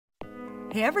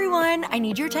Hey everyone, I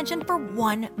need your attention for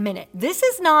 1 minute. This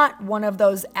is not one of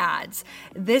those ads.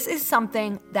 This is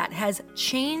something that has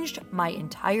changed my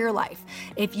entire life.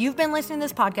 If you've been listening to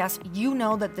this podcast, you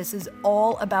know that this is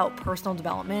all about personal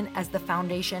development as the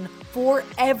foundation for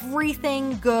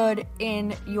everything good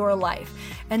in your life.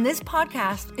 And this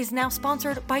podcast is now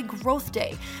sponsored by Growth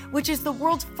Day, which is the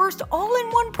world's first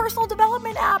all-in-one personal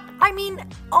development app. I mean,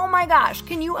 oh my gosh,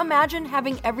 can you imagine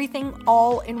having everything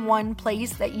all in one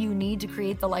place that you need to create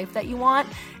the life that you want?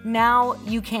 Now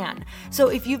you can. So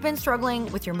if you've been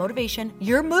struggling with your motivation,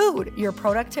 your mood, your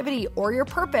productivity, or your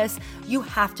purpose, you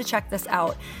have to check this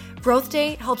out. Growth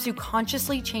Day helps you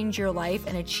consciously change your life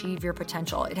and achieve your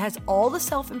potential. It has all the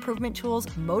self-improvement tools,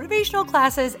 motivational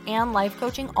classes, and life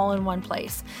coaching all in one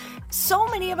place. So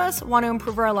many of us want to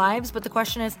improve our lives, but the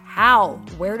question is how?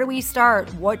 Where do we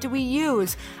start? What do we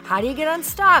use? How do you get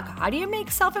unstuck? How do you make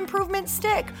self-improvement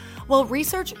stick? Well,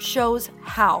 research shows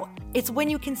how. It's when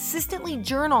you consistently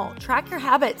journal, track your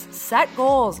habits, set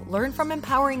goals, learn from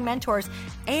empowering mentors,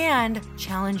 and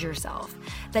challenge yourself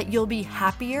that you'll be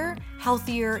happier,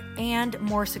 healthier, and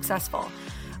more successful.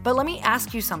 But let me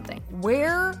ask you something.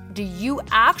 Where do you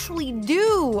actually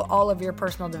do all of your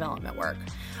personal development work?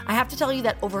 I have to tell you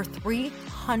that over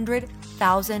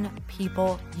 300,000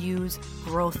 people use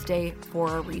Growth Day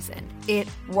for a reason. It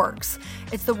works.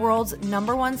 It's the world's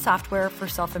 #1 software for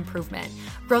self-improvement.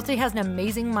 Growth Day has an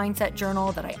amazing mindset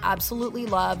journal that I absolutely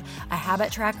love, a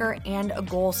habit tracker, and a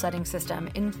goal-setting system.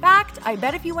 In fact, I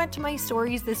bet if you went to my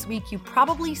stories this week, you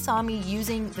probably saw me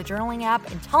using the journaling app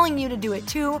and telling you to do it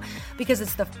too, because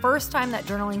it's the first time that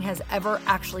journaling has ever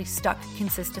actually stuck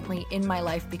consistently in my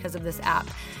life because of this app.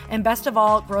 And best of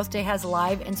all, Growth Day has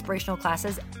live inspirational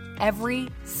classes every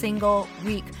single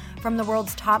week from the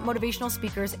world's top motivational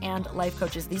speakers and life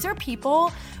coaches. These are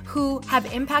people who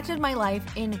have impacted my life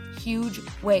in huge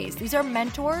ways. These are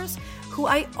mentors who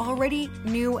I already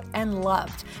knew and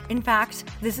loved. In fact,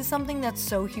 this is something that's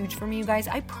so huge for me, you guys.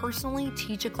 I personally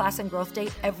teach a class in Growth Day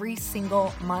every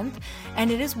single month,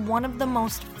 and it is one of the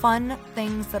most fun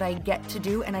things that I get to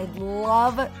do, and I'd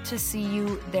love to see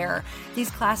you there.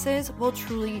 These classes will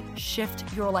truly shift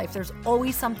your life. There's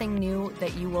always something new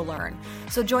that you will learn.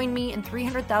 So join me and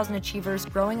 300,000 achievers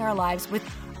growing our lives with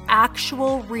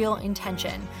actual real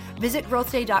intention. Visit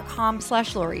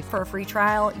growthday.com/Lori for a free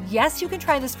trial. Yes, you can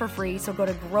try this for free. So go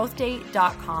to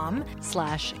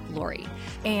growthday.com/Lori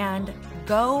and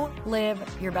go live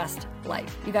your best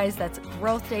life. You guys, that's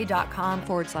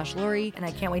growthday.com/Lori. And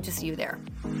I can't wait to see you there.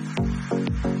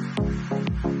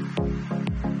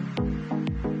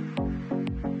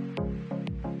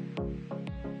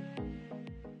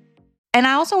 And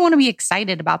I also want to be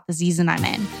excited about the season I'm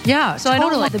in. Yeah, so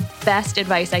totally. I know the best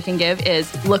advice I can give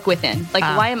is look within. Like,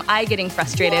 why am I getting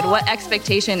frustrated? What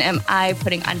expectation am I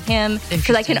putting on him?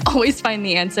 Because I can always find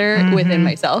the answer within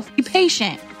myself. Be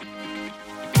patient.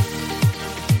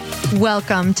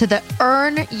 Welcome to the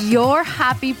Earn Your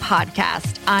Happy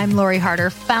podcast. I'm Lori Harder,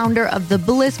 founder of The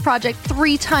Bliss Project,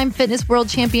 3-time fitness world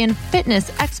champion,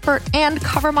 fitness expert, and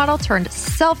cover model turned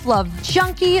self-love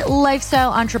junkie,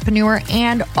 lifestyle entrepreneur,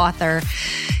 and author.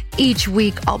 Each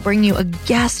week, I'll bring you a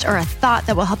guest or a thought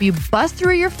that will help you bust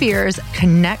through your fears,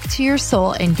 connect to your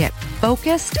soul, and get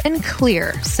focused and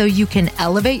clear so you can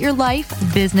elevate your life,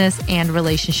 business, and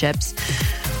relationships.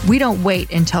 We don't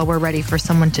wait until we're ready for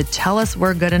someone to tell us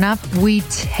we're good enough. We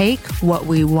take what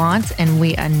we want and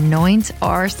we anoint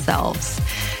ourselves.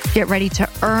 Get ready to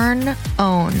earn,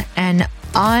 own, and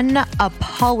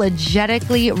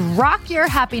unapologetically rock your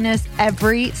happiness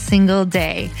every single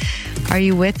day. Are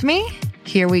you with me?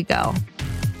 Here we go.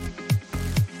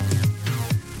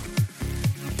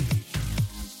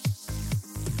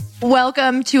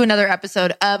 Welcome to another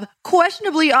episode of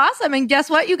Questionably Awesome. And guess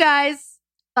what, you guys?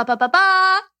 Ba ba ba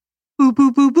ba. Boop,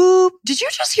 boop, boop, boop. Did you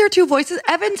just hear two voices?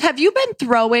 Evans, have you been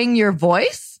throwing your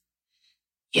voice?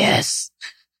 Yes.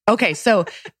 Okay, so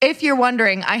if you're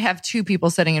wondering, I have two people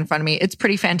sitting in front of me. It's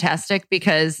pretty fantastic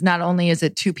because not only is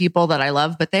it two people that I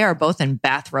love, but they are both in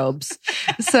bathrobes.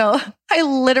 So I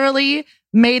literally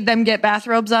made them get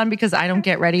bathrobes on because I don't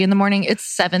get ready in the morning. It's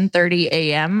 7:30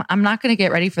 a.m. I'm not going to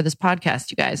get ready for this podcast,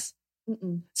 you guys.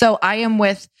 So I am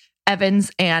with Evans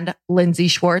and Lindsay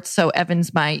Schwartz. So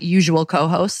Evans, my usual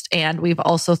co-host, and we've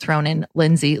also thrown in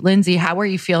Lindsay. Lindsay, how are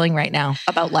you feeling right now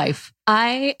about life?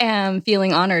 I am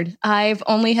feeling honored. I've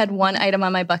only had one item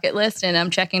on my bucket list and I'm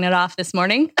checking it off this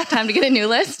morning. Time to get a new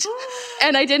list.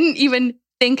 And I didn't even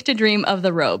think to dream of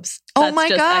the robes. Oh my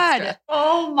God. Extra.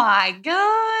 Oh my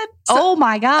God. Oh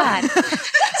my God.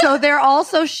 So they're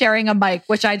also sharing a mic,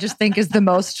 which I just think is the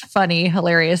most funny,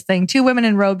 hilarious thing. Two women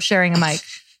in robes sharing a mic.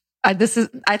 I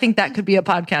think that could be a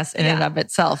podcast in and of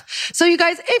itself. So you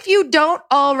guys, if you don't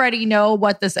already know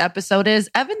what this episode is,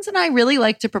 Evans and I really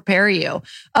like to prepare you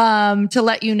to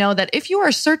let you know that if you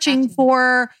are searching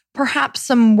for perhaps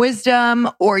some wisdom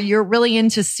or you're really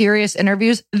into serious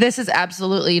interviews, this is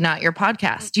absolutely not your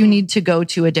podcast. You need to go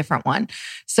to a different one.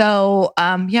 So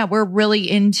we're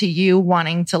really into you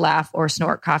wanting to laugh or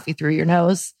snort coffee through your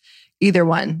nose. Either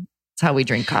one. How we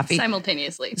drink coffee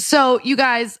simultaneously. So you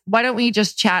guys, why don't we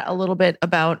just chat a little bit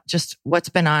about just what's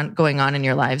been going on in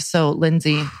your lives? So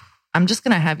Lindsay, I'm just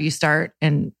going to have you start.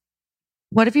 And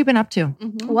what have you been up to?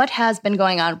 What has been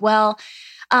going on? Well,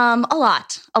 a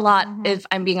lot, if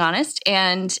I'm being honest.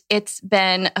 And it's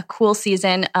been a cool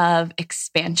season of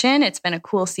expansion. It's been a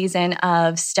cool season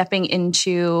of stepping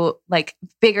into like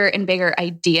bigger and bigger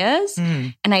ideas.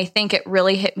 And I think it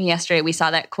really hit me yesterday. We saw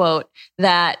that quote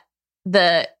that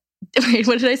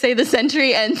what did I say? The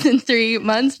century ends in 3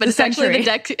 months, but it's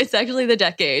actually the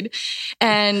decade.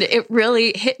 And it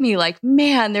really hit me like,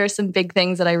 man, there are some big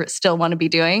things that I still want to be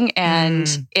doing. And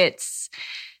it's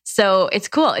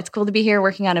cool. It's cool to be here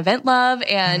working on Event Love.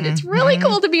 And it's really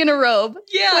cool to be in a robe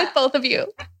with both of you.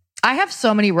 I have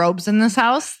so many robes in this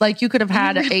house. Like you could have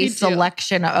had a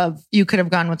selection of, you could have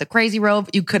gone with a crazy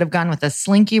robe. You could have gone with a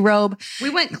slinky robe.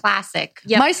 We went classic.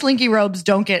 Yep. My slinky robes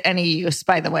don't get any use,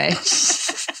 by the way.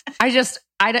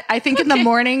 I think in the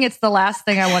morning, it's the last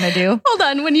thing I want to do. Hold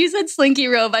on. When you said slinky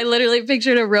robe, I literally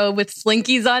pictured a robe with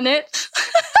slinkies on it.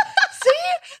 See,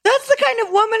 that's the kind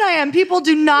of woman I am. People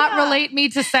do not relate me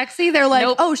to sexy. They're like,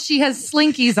 oh, she has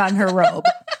slinkies on her robe.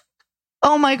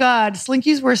 Oh my God.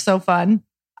 Slinkies were so fun.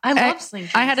 I love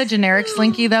slinkies. I had a generic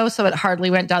slinky though, so it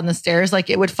hardly went down the stairs. Like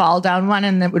it would fall down one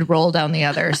and it would roll down the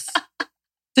others.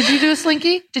 Did you do a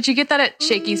slinky? Did you get that at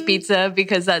Shakey's Pizza?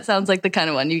 Because that sounds like the kind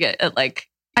of one you get at like,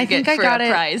 I think I got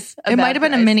it. Prize, it might have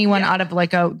been a mini one out of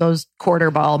like those quarter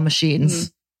ball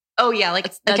machines. Oh yeah,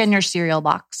 like in your cereal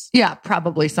box. Yeah,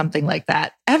 probably something like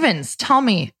that. Evans, tell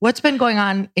me what's been going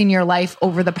on in your life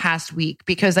over the past week,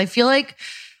 because I feel like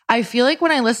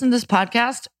when I listen to this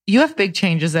podcast, you have big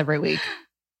changes every week.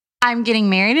 I'm getting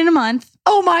married in a month.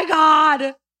 Oh my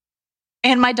God.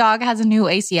 And my dog has a new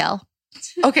ACL.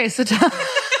 Okay, so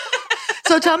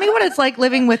tell me what it's like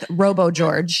living with Robo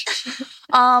George.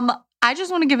 I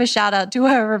just want to give a shout out to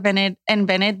whoever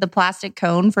invented the plastic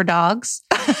cone for dogs.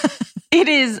 It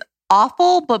is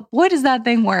awful, but boy, does that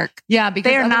thing work. Yeah,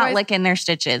 because they're not licking their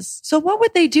stitches. So what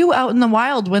would they do out in the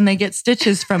wild when they get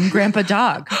stitches from Grandpa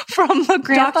Dog? From the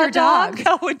Grandpa Dog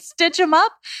that would stitch them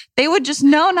up? They would just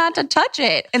know not to touch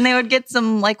it. And they would get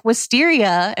some like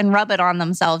wisteria and rub it on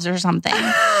themselves or something.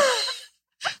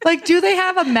 Like, do they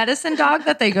have a medicine dog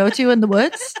that they go to in the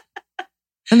woods?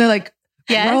 And they're like,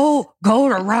 yes. Go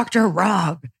to Dr.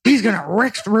 Rob. He's going to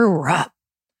rick through up.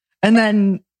 And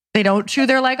then they don't chew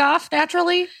their leg off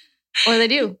naturally. Or they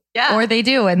do. Yeah. Or they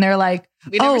do. And they're like,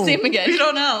 we never see him again. We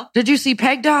don't know. Did you see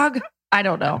Peg Dog? I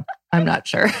don't know. I'm not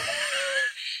sure.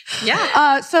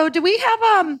 Yeah. So do we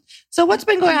have, so what's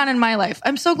been going on in my life?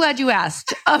 I'm so glad you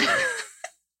asked.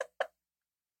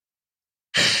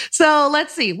 So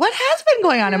let's see what has been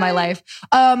going on in my life.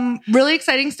 Really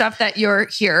exciting stuff that you're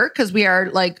here because we are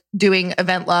like doing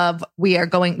Event Love. We are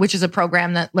going, which is a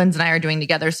program that Linz and I are doing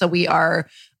together. So we are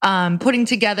putting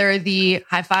together the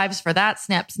high fives for that.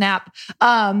 Snap, snap.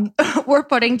 We're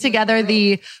putting together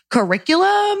the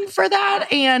curriculum for that.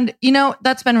 And, you know,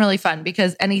 that's been really fun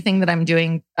because anything that I'm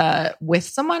doing with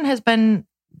someone has been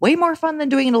way more fun than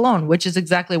doing it alone, which is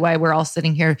exactly why we're all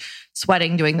sitting here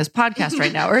sweating doing this podcast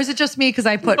right now. Or is it just me because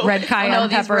I put red cayenne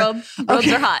pepper? Robes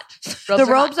are hot. The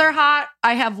robes are hot.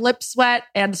 I have lip sweat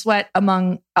and sweat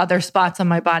among other spots on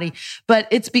my body. But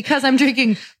it's because I'm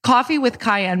drinking coffee with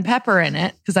cayenne pepper in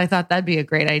it because I thought that'd be a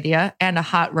great idea, and a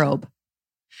hot robe.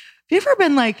 Have you ever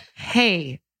been like,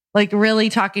 hey, like really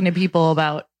talking to people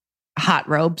about hot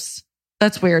robes?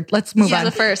 That's weird. Let's move on.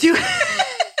 The first.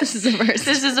 This is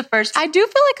the first. I do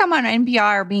feel like I'm on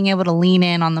NPR being able to lean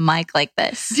in on the mic like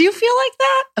this. Do you feel like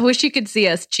that? I wish you could see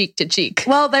us cheek to cheek.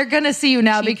 Well, they're going to see you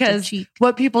now Cheek because to cheek.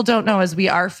 what people don't know is we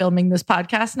are filming this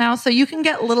podcast now. So you can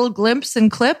get little glimpses and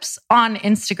clips on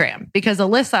Instagram because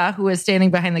Alyssa, who is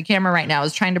standing behind the camera right now,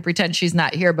 is trying to pretend she's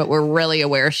not here, but we're really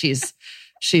aware she's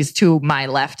to my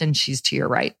left and she's to your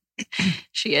right.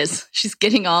 She is. She's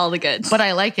getting all the goods. But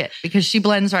I like it because she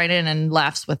blends right in and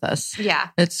laughs with us. Yeah.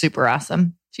 It's super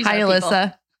awesome. She's Hi,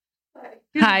 Alyssa.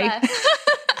 Hi.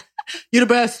 You're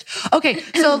the best. Okay,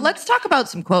 so let's talk about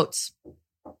some quotes.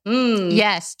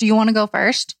 Yes. Do you want to go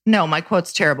first? No, my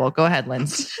quote's terrible. Go ahead,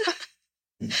 Linz.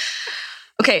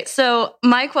 Okay, so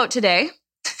my quote today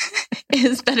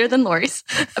is better than Lori's,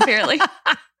 apparently.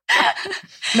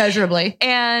 Measurably.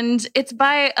 And it's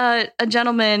by a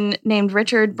gentleman named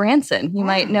Richard Branson. You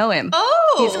might know him.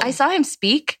 Oh. I saw him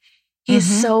speak.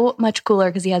 He's so much cooler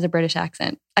because he has a British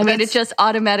accent. I mean, it just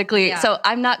automatically. Yeah. So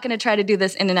I'm not going to try to do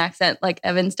this in an accent like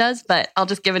Evans does, but I'll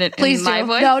just give it in my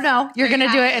voice. No. You're going to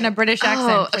do it in a British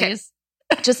accent, please.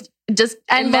 Okay. Just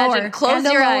and imagine. Lower. Close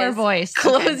and your lower eyes. Voice.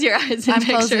 Close your eyes and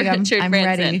picture Richard I'm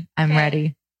Branson. ready. I'm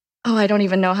ready. Oh, I don't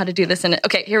even know how to do this in it.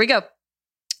 Okay, here we go.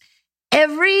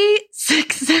 Every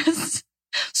success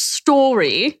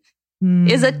story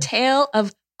is a tale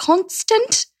of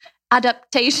constant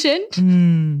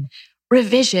adaptation,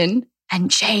 revision,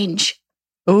 and change.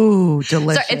 Ooh,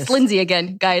 delicious. Sorry, it's Lindsay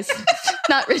again, guys.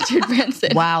 Not Richard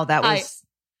Branson. Wow, that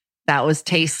was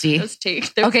tasty.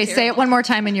 Okay, say it one more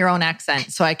time in your own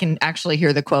accent so I can actually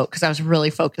hear the quote because I was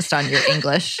really focused on your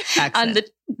English accent.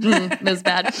 It was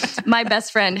bad. My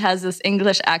best friend has this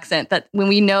English accent that when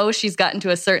we know she's gotten to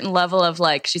a certain level of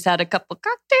like, she's had a couple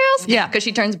cocktails. Yeah. Because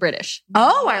she turns British.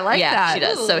 Oh, I like that. Yeah, she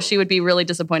does. Ooh. So she would be really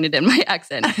disappointed in my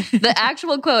accent. The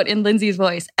actual quote in Lindsay's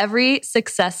voice, every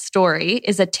success story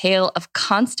is a tale of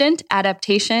constant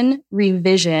adaptation,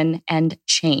 revision, and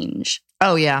change.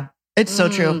 Oh, yeah. It's so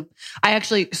true.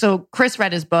 So Chris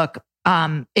read his book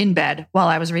in bed while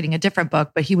I was reading a different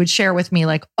book, but he would share with me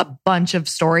like a bunch of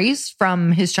stories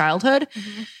from his childhood.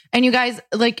 Mm-hmm. And you guys,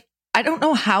 like, I don't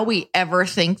know how we ever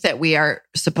think that we are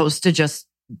supposed to just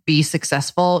be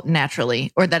successful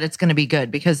naturally or that it's going to be good.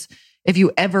 Because if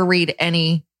you ever read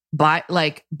any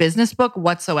business book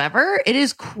whatsoever, it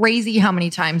is crazy how many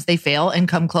times they fail and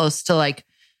come close to like,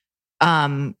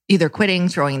 either quitting,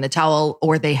 throwing in the towel,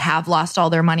 or they have lost all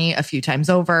their money a few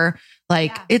times over.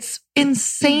 Like it's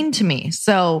insane to me.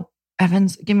 So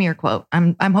Evans, give me your quote.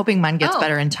 I'm hoping mine gets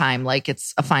better in time. Like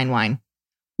it's a fine wine.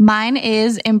 Mine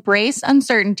is embrace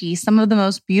uncertainty. Some of the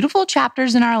most beautiful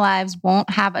chapters in our lives won't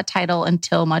have a title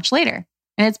until much later.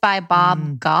 And it's by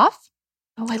Bob Goff.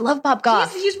 Oh, I love Bob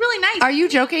Goff. He's really nice. Are you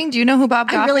joking? Do you know who Bob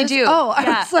Goff is? I really do. Oh, yeah.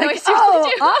 I was like, no, I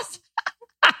seriously do. Awesome.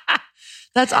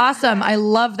 That's awesome. I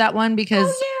love that one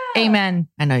because amen.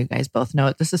 I know you guys both know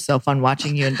it. This is so fun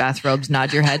watching you in bathrobes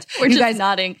nod your heads. We're you just guys,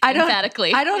 nodding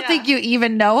emphatically. I don't think you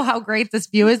even know how great this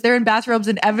view is. They're in bathrobes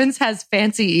and Evans has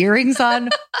fancy earrings on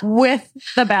with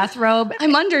the bathrobe.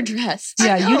 I'm underdressed.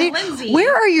 Yeah, you need. Lindsay.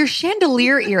 Where are your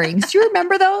chandelier earrings? Do you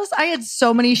remember those? I had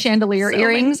so many chandelier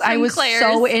earrings. I was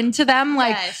so into them.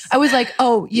 Like I was like,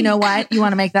 oh, you know what? You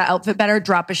want to make that outfit better?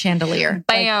 Drop a chandelier.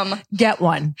 Bam. Like, get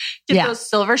one. Get those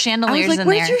silver chandeliers. I was like,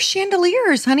 where's your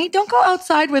chandeliers, honey? Don't go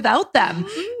outside without them.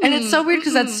 And it's so weird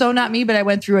because that's so not me, but I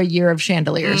went through a year of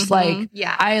chandeliers. Like,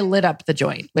 I lit up the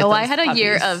joint. With I had a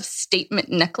year of statement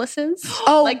necklaces.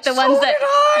 Oh, like the ones that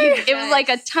it was like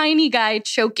a tiny guy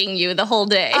choking you the whole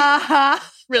day.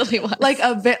 Really was like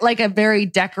a very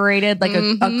decorated, like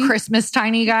a Christmas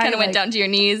tiny guy. Kind of went down to your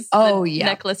knees. Oh yeah,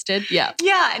 necklace did. Yeah,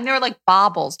 and they were like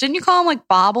baubles. Didn't you call them like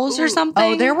baubles or something?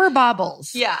 Oh, there were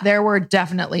baubles. Yeah, there were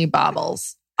definitely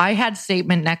baubles. I had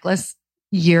statement necklace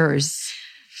years.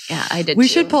 Yeah, I did. We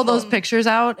should pull those pictures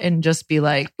out and just be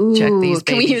like, check these babies out.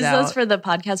 Can we use those for the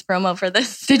podcast promo for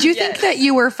this? Did you think that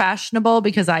you were fashionable?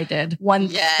 Because I did.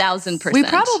 1,000%. We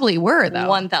probably were though.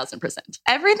 1,000%.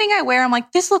 Everything I wear, I'm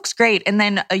like, this looks great. And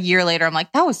then a year later, I'm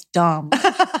like, that was dumb.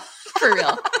 For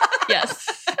real.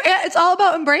 Yes. Yeah, it's all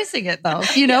about embracing it though.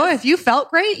 You know, if you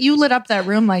felt great, you lit up that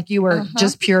room like you were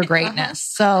just pure greatness.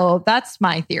 So that's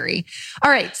my theory.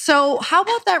 All right. So how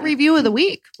about that review of the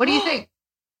week? What do you think?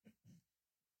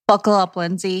 Buckle up,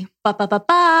 Lindsay.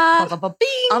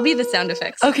 I'll be the sound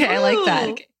effects. Okay, I like that.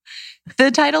 Okay.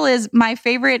 The title is My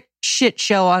Favorite Shit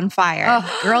Show on Fire.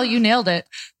 Oh, girl, you nailed it.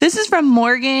 This is from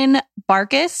Morgan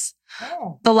Barkis.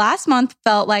 The last month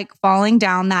felt like falling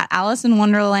down that Alice in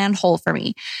Wonderland hole for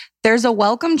me. There's a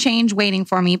welcome change waiting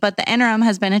for me, but the interim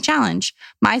has been a challenge.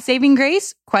 My saving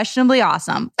grace, questionably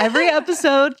awesome. Every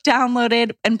episode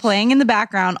downloaded and playing in the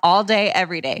background all day,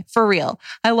 every day. For real.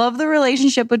 I love the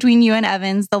relationship between you and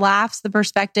Evans, the laughs, the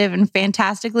perspective, and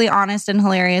fantastically honest and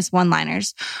hilarious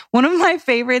one-liners. One of my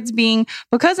favorites being,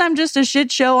 because I'm just a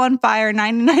shit show on fire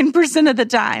 99% of the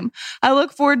time. I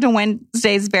look forward to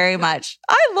Wednesdays very much.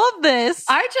 I love this.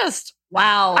 I just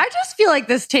feel like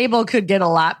this table could get a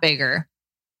lot bigger.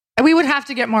 We would have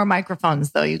to get more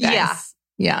microphones though, you guys.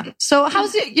 Yeah. So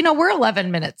how's it, we're 11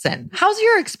 minutes in. How's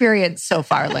your experience so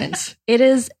far, Linz? It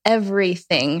is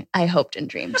everything I hoped and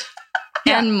dreamed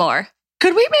and more.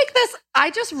 Could we make this? I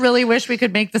just really wish we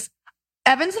could make this.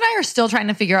 Evans and I are still trying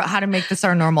to figure out how to make this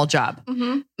our normal job.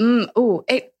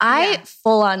 I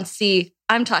full on see,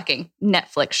 I'm talking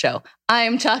Netflix show.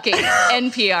 I'm talking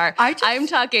NPR. I'm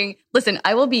talking, listen,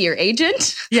 I will be your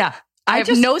agent. Yeah. I have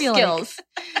just no feel skills,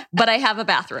 but I have a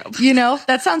bathrobe. You know,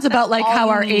 that sounds about like all how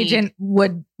you our need. agent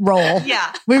would roll.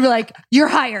 Yeah. We were like, you're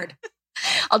hired.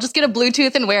 I'll just get a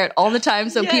Bluetooth and wear it all the time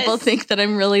so Yes. people think that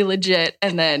I'm really legit.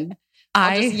 And then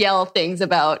I'll just yell things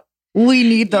about We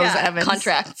need those, Yeah, Evans.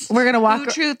 contracts. We're going to walk.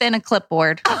 Truth and a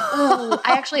clipboard. Oh,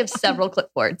 I actually have several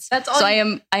clipboards. That's all So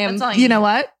you- I am. that's all You know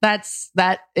what? That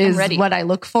is ready. what I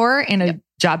look for in a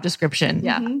job description.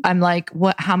 Yeah. I'm like,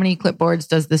 how many clipboards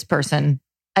does this person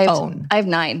I have, own? I have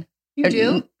 9. You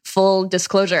do? Full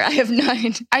disclosure, I have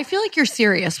 9. I feel like you're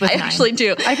serious with I 9. actually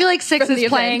do. I feel like 6 From is the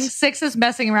playing, event. 6 is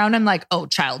messing around. I'm like, oh,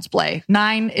 child's play.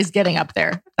 9 is getting up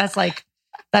there. That's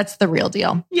the real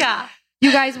deal. Yeah.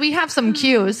 You guys, we have some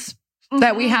cues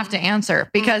that we have to answer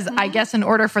because I guess in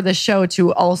order for the show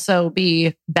to also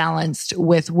be balanced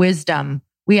with wisdom,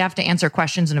 we have to answer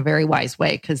questions in a very wise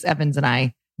way because Evans and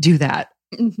I do that.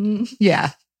 Mhm.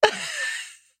 Yeah.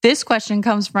 This question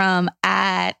comes from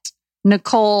at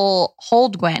Nicole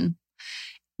Holdgren.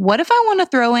 What if I want to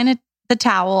throw in the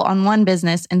towel on one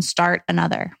business and start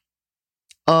another?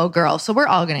 Oh, girl. So we're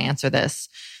all going to answer this.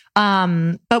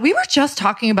 But we were just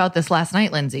talking about this last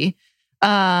night, Lindsay,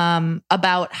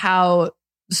 about how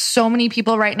so many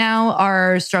people right now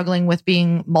are struggling with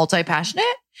being multi-passionate.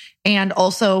 And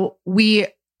also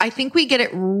I think we get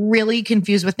it really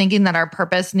confused with thinking that our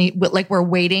purpose we're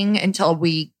waiting until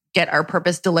we get our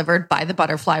purpose delivered by the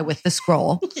butterfly with the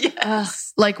scroll.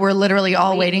 Yes. Like we're literally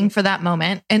all waiting for that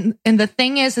moment. And the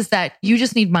thing is that you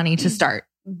just need money to start.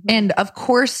 And of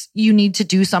course, you need to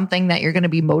do something that you're going to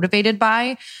be motivated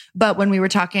by. But when we were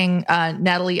talking,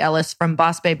 Natalie Ellis from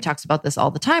Boss Babe talks about this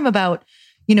all the time about,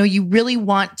 you really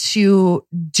want to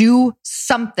do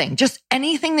something, just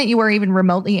anything that you are even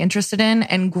remotely interested in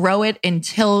and grow it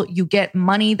until you get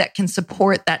money that can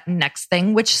support that next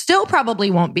thing, which still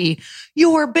probably won't be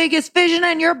your biggest vision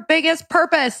and your biggest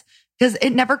purpose because it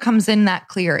never comes in that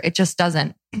clear. It just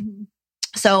doesn't.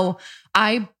 So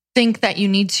I think that you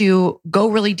need to go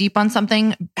really deep on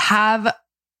something,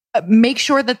 make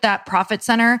sure that profit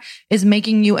center is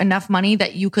making you enough money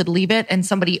that you could leave it and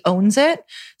somebody owns it.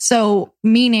 So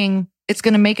meaning it's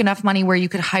going to make enough money where you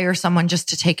could hire someone just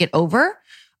to take it over.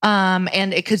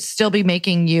 And it could still be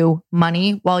making you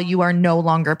money while you are no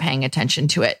longer paying attention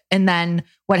to it. And then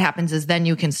what happens is then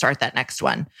you can start that next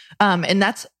one. And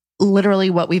that's literally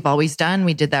what we've always done.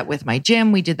 We did that with my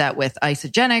gym. We did that with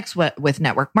Isogenics, with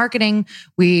network marketing.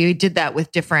 We did that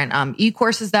with different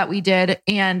e-courses that we did.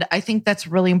 And I think that's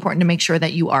really important to make sure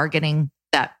that you are getting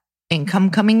that income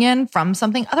coming in from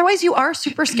something. Otherwise, you are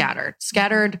super scattered.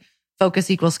 Scattered focus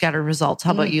equals scattered results.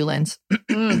 How about you, Linz?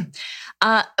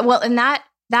 Well, and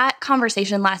that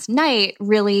conversation last night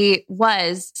really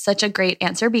was such a great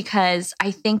answer because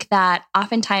I think that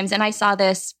oftentimes, and I saw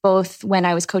this both when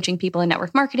I was coaching people in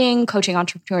network marketing, coaching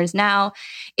entrepreneurs now,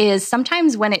 is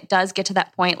sometimes when it does get to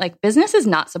that point, like business is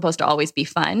not supposed to always be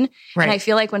fun. Right. And I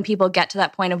feel like when people get to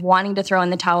that point of wanting to throw in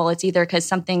the towel, it's either because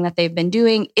something that they've been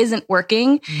doing isn't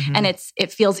working and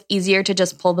it feels easier to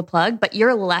just pull the plug. But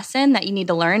your lesson that you need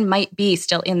to learn might be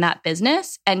still in that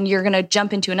business and you're going to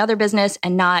jump into another business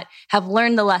and not have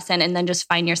learned the lesson and then just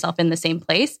find yourself in the same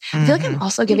place. I feel like I'm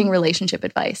also giving relationship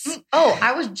advice. Oh,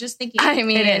 I was just thinking. I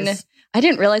mean, I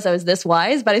didn't realize I was this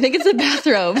wise, but I think it's a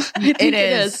bathrobe. I think It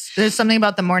is. There's something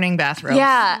about the morning bathrobe.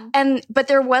 Yeah. But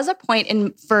there was a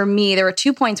point for me, there were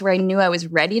 2 points where I knew I was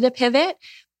ready to pivot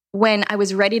when I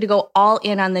was ready to go all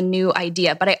in on the new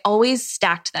idea, but I always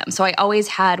stacked them. So I always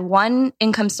had one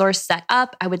income source set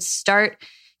up. I would start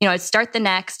the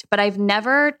next, but I've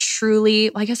never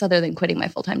truly, well, I guess other than quitting my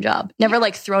full-time job, never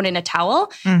like thrown in a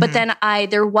towel. But then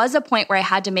there was a point where I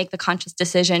had to make the conscious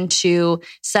decision to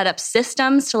set up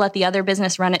systems to let the other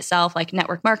business run itself, like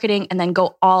network marketing, and then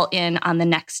go all in on the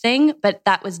next thing. But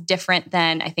that was different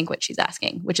than I think what she's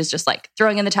asking, which is just like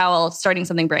throwing in the towel, starting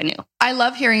something brand new. I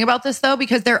love hearing about this though,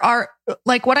 because there are,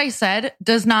 like what I said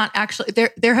does not actually,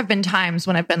 there have been times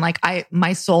when I've been like,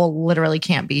 my soul literally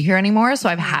can't be here anymore. So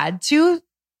I've had to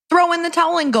throw in the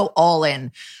towel and go all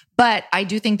in. But I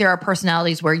do think there are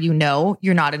personalities where you're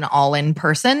not an all-in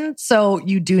person. So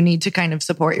you do need to kind of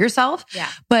support yourself. Yeah.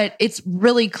 But it's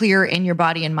really clear in your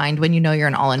body and mind when you know you're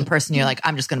an all-in person. You're like,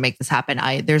 I'm just going to make this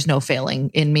happen. There's no failing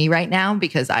in me right now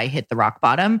because I hit the rock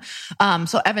bottom.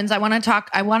 So Evans, I want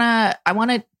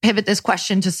to pivot this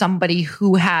question to somebody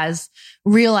who has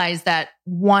realized that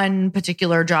one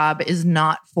particular job is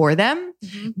not for them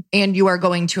and you are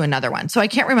going to another one. So I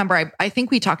can't remember. I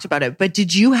think we talked about it, but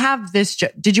did you have this?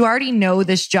 Did you already know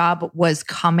this job was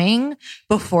coming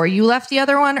before you left the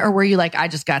other one? Or were you like, I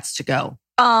just got to go?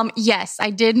 Yes,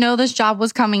 I did know this job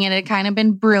was coming and it had kind of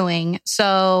been brewing.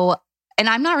 So And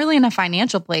I'm not really in a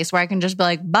financial place where I can just be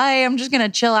like, bye, I'm just going to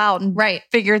chill out and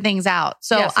figure things out.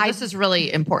 So, this is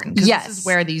really important because this is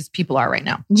where these people are right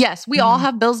now. Yes, we all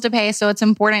have bills to pay. So it's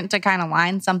important to kind of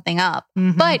line something up.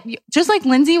 But just like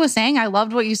Lindsay was saying, I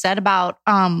loved what you said about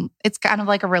it's kind of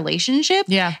like a relationship.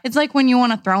 Yeah. It's like when you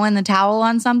want to throw in the towel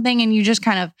on something and you just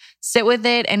kind of sit with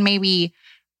it and maybe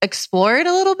explore it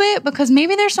a little bit because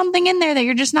maybe there's something in there that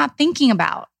you're just not thinking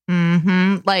about.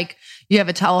 Like you have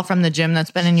a towel from the gym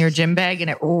that's been in your gym bag and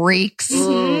it reeks.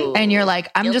 Ooh. And you're like,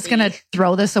 I'm just going to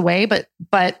throw this away.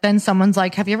 But then someone's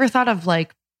like, have you ever thought of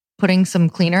like putting some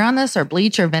cleaner on this or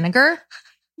bleach or vinegar?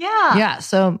 Yeah. Yeah.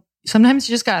 So sometimes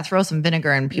you just got to throw some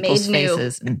vinegar in people's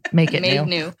faces and make it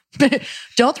new.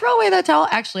 Don't throw away that towel.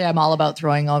 Actually, I'm all about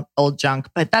throwing old junk,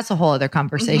 but that's a whole other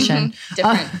conversation.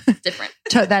 Different.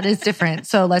 That is different.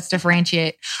 So let's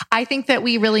differentiate. I think that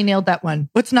we really nailed that one.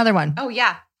 What's another one? Oh,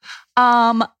 yeah.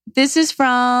 This is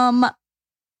from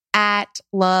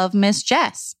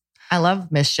 @LoveMissJess. I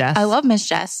love Miss Jess. I love Miss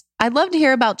Jess. I'd love to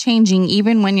hear about changing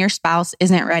even when your spouse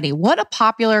isn't ready. What a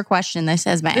popular question this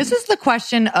has been. This is the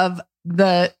question of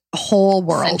the whole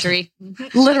world. Century.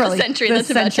 Literally. The century that's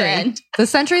about to end. The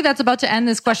century that's about to end,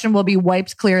 this question will be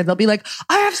wiped clear. They'll be like,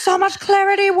 I have so much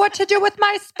clarity what to do with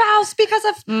my spouse because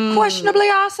of questionably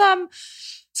awesome.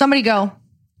 Somebody go.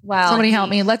 Wow. Somebody help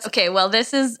me. Okay, well,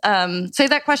 this is say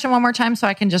that question one more time so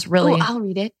I can just really I'll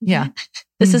read it. Yeah.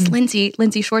 This is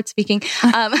Lindsay Short speaking.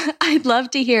 I'd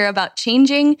love to hear about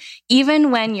changing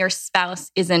even when your spouse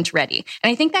isn't ready.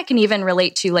 And I think that can even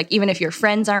relate to like, even if your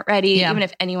friends aren't ready, even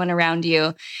if anyone around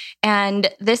you. And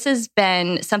this has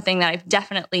been something that I've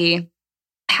definitely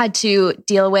had to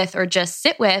deal with or just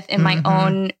sit with in my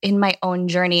own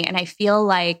journey. And I feel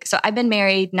like, so I've been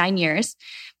married 9 years.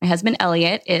 My husband,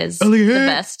 Elliot, is the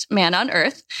best man on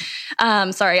earth.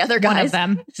 Sorry, other guys. One of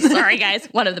them. Sorry, guys.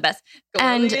 One of the best.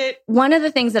 And one of the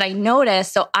things that I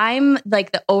noticed, so I'm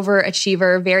like the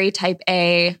overachiever, very type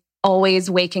A, always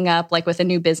waking up like with a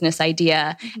new business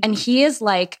idea. And he is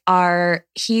like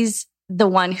he's the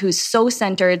one who's so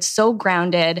centered, so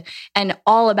grounded, and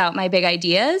all about my big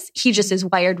ideas. He just is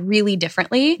wired really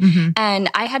differently.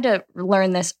 And I had to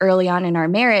learn this early on in our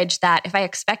marriage that if I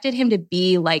expected him to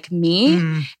be like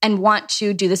me and want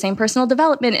to do the same personal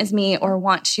development as me or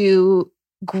want to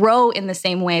grow in the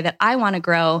same way that I want to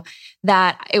grow,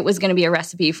 that it was going to be a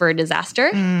recipe for a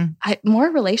disaster.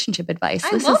 More relationship advice.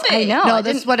 I know. No,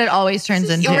 this is what it always turns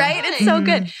into. Right? It's so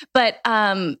good. But,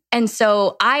 and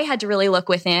so I had to really look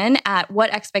within at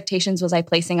what expectations was I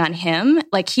placing on him.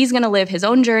 Like he's going to live his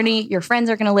own journey. Your friends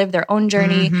are going to live their own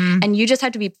journey. And you just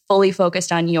have to be fully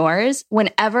focused on yours.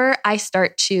 Whenever I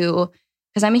start to,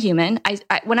 because I'm a human, I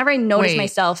whenever I notice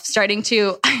myself starting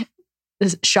to,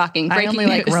 this is shocking. Breaking I only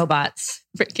news. like robots.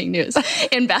 Breaking news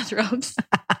in bathrobes.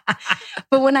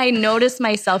 But when I notice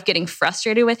myself getting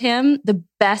frustrated with him, the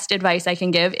best advice I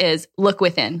can give is look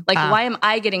within. Like, why am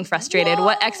I getting frustrated? Whoa.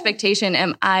 What expectation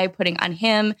am I putting on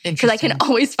him? Because I can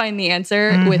always find the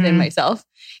answer within myself.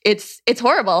 It's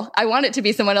horrible. I want it to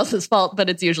be someone else's fault, but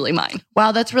it's usually mine.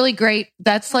 Wow, that's really great.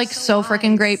 That's like so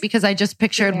freaking great because I just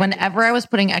pictured whenever I was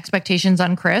putting expectations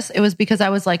on Chris, it was because I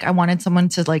was like, I wanted someone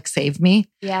to like save me.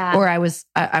 Yeah. Or I was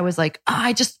like,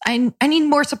 oh, I need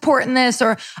more support in this,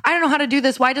 or I don't know how to do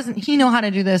this. Why doesn't he know how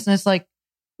to do this? And it's like,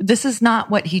 this is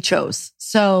not what he chose.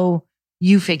 So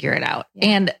you figure it out. Yeah.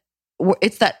 And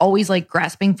it's that always like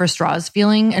grasping for straws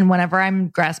feeling. And whenever I'm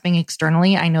grasping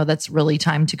externally, I know that's really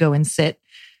time to go and sit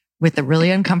with the really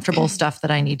uncomfortable stuff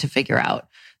that I need to figure out.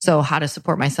 So how to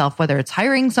support myself, whether it's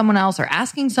hiring someone else or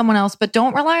asking someone else, but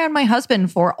don't rely on my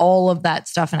husband for all of that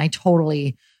stuff. And I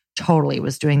totally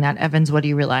was doing that. Evans, what are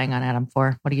you relying on Adam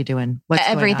for? What are you doing? What's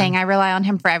everything. I rely on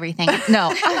him for everything.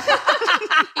 No.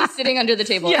 He's sitting under the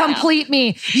table. Yeah. Complete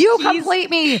me.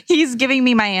 Complete me. He's giving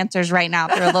me my answers right now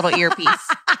through a little earpiece.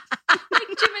 Like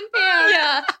Jim and Pam.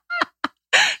 Yeah.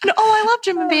 No, I love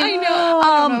Jim and Pam.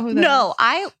 I know.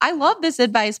 I love this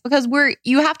advice because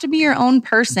you have to be your own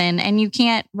person and you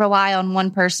can't rely on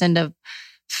one person to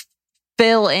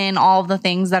fill in all the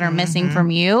things that are missing from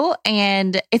you.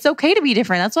 And it's okay to be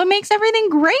different. That's what makes everything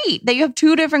great. That you have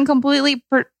two different, completely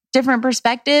different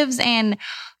perspectives and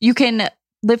you can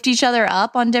lift each other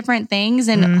up on different things.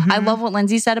 And I love what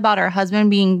Lindsay said about her husband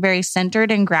being very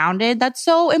centered and grounded. That's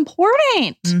so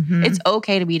important. It's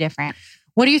okay to be different.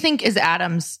 What do you think is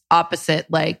Adam's opposite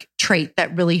like trait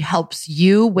that really helps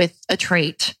you with a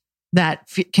trait that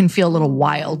can feel a little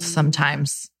wild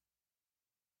sometimes?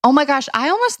 Oh my gosh. I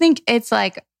almost think it's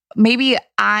like, maybe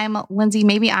I'm Lindsay,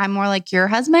 maybe I'm more like your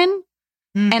husband.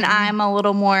 And I'm a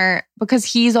little more, because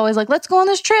he's always like, let's go on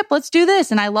this trip. Let's do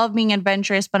this. And I love being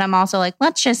adventurous, but I'm also like,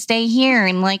 let's just stay here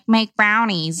and like make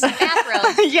brownies.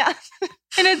 Yeah.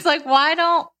 And it's like, why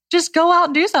don't just go out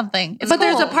and do something? But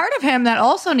there's a part of him that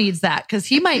also needs that because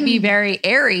he might be very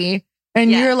airy. And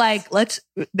you're like,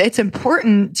 it's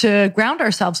important to ground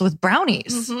ourselves with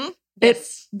brownies.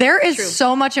 There is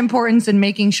so much importance in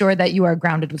making sure that you are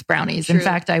grounded with brownies. In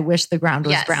fact, I wish the ground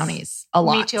was brownies a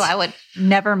lot. Me too. I would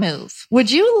never move.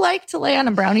 Would you like to lay on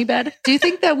a brownie bed? Do you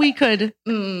think that we could?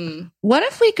 What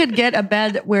if we could get a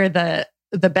bed where the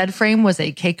bed frame was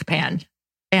a cake pan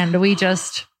and we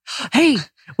just, hey,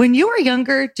 when you were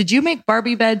younger, did you make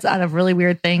Barbie beds out of really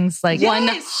weird things? Like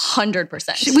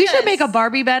 100%. We should make a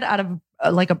Barbie bed out of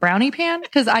like a brownie pan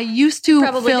because I used to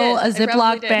fill a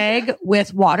Ziploc bag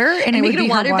with water and it would be a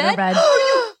water bed.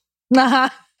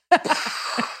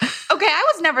 Okay,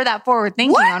 I was never that forward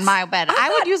thinking on my bed.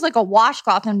 I would use like a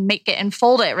washcloth and make it and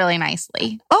fold it really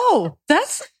nicely. Oh,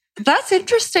 that's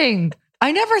interesting.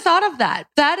 I never thought of that.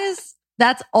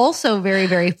 That's also very,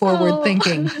 very forward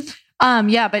thinking.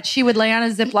 Yeah, but she would lay on a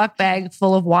Ziploc bag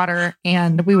full of water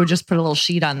and we would just put a little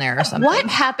sheet on there or something. What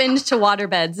happened to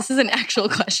waterbeds? This is an actual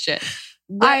question.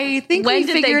 I think we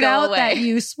figured out that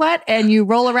you sweat and you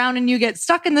roll around and you get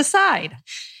stuck in the side.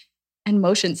 And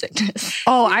motion sickness.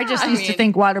 Oh, I just used to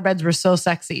think waterbeds were so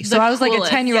sexy. So I was like a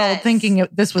 10-year-old thinking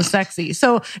this was sexy.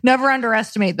 So never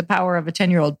underestimate the power of a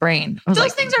 10-year-old brain.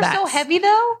 Those things are so heavy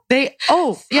though. How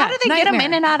do they get them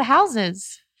in and out of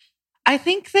houses? I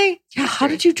think how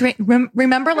did you drain?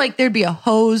 Remember, like there'd be a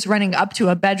hose running up to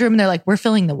a bedroom and they're like, we're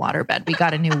filling the water bed. We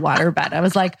got a new water bed. I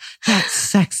was like, that's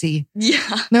sexy. Yeah.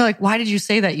 And they're like, why did you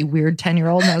say that, you weird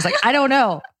 10-year-old? And I was like, I don't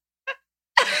know.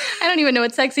 I don't even know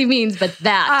what sexy means, but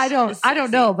I don't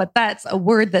know, but that's a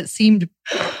word that seemed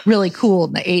really cool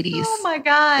in the 80s. Oh my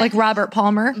God. Like Robert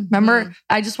Palmer. Remember?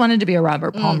 I just wanted to be a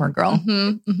Robert Palmer girl.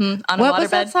 On a what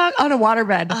was that song? On a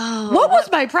waterbed. Oh, what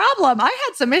was my problem? I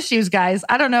had some issues, guys.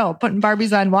 I don't know. Putting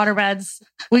Barbies on waterbeds.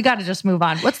 We got to just move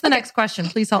on. What's the next question?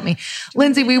 Please help me.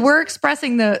 Lindsay, we were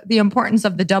expressing the importance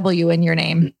of the W in your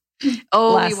name.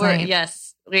 Oh, we were. Night.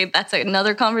 Yes. That's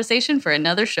another conversation for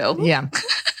another show. Yeah.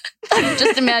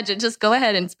 Just imagine, just go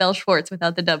ahead and spell Schwartz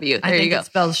without the W. There you go. It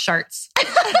spells Sharts.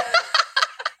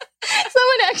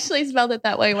 Someone actually spelled it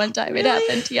that way one time. It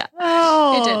happened. Yeah.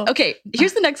 Oh. It did. Okay.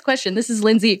 Here's the next question. This is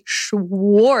Lindsay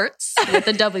Schwartz with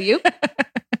a W.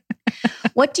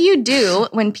 What do you do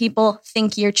when people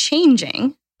think you're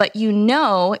changing, but you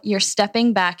know you're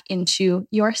stepping back into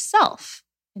yourself?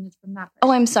 And it's from that person.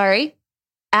 Oh, I'm sorry.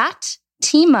 At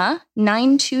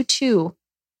Tima922.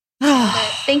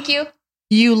 Thank you.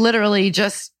 You literally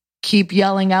just keep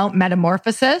yelling out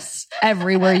metamorphosis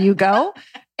everywhere you go.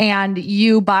 And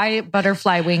you buy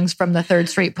butterfly wings from the 3rd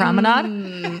Street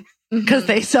Promenade because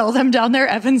they sell them down there.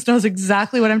 Evans knows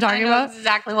exactly what I'm talking about.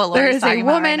 Exactly what Lori's talking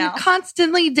about. There is a woman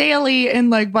constantly, daily in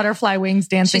like butterfly wings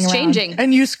dancing She's around. Changing.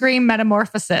 And you scream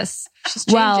metamorphosis. She's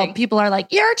changing. Well, people are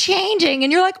like, you're changing.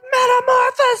 And you're like,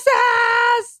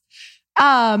 metamorphosis.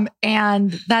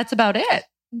 And that's about it.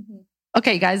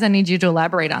 Okay, guys, I need you to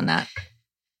elaborate on that.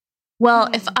 Well,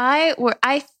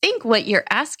 I think what you're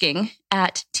asking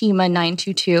at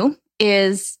Tima922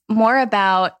 is more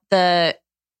about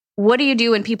what do you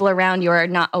do when people around you are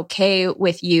not okay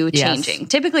with you changing? Yes.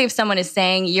 Typically, if someone is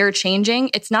saying you're changing,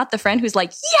 it's not the friend who's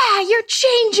like, yeah, you're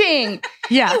changing.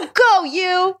 Yeah.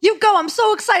 You go. I'm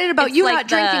so excited about you not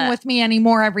drinking with me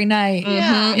anymore every night.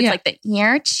 Mm-hmm. It's like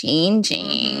you're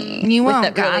changing. You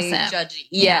won't gossip. Really judgy.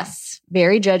 Yes.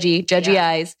 Very judgy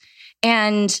eyes.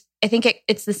 And I think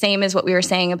it's the same as what we were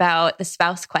saying about the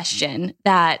spouse question,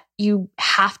 that you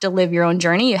have to live your own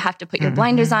journey. You have to put your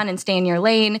blinders on and stay in your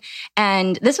lane.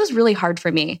 And this was really hard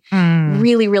for me.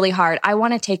 Really, really hard. I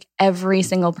want to take every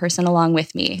single person along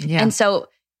with me. Yeah. And so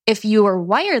if you are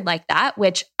wired like that,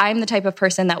 which I'm the type of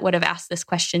person that would have asked this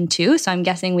question too. So I'm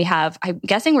guessing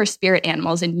we're spirit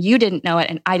animals and you didn't know it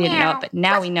and I didn't know it, but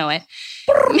now we know it.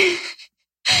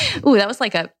 Ooh, that was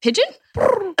like a pigeon?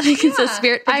 I think it's a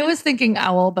spirit pigeon. I was thinking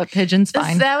owl, but pigeon's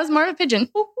fine. That was more of a pigeon.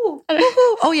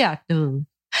 Oh, yeah.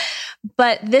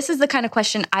 But this is the kind of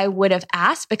question I would have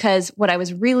asked because what I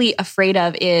was really afraid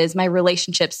of is my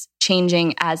relationships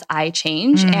changing as I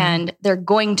change. And they're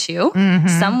going to.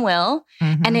 Some will.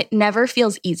 And it never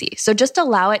feels easy. So just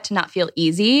allow it to not feel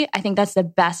easy. I think that's the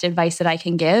best advice that I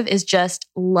can give is just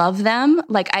love them.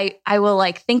 Like I will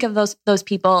like think of those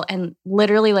people and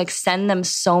literally like send them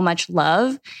so much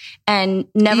love and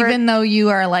never. Even though you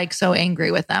are like so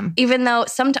angry with them. Even though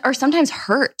sometimes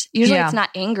hurt. Usually it's not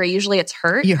angry. Usually it's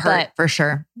hurt. You hurt for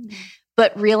sure.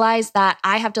 but realize that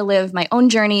I have to live my own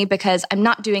journey because I'm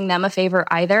not doing them a favor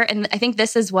either. And I think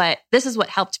this is what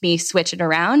helped me switch it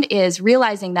around, is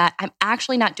realizing that I'm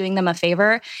actually not doing them a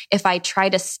favor if I try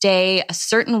to stay a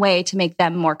certain way to make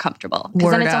them more comfortable. Because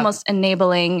then it's almost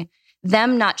enabling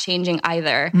them not changing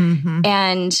either.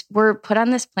 And we're put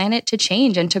on this planet to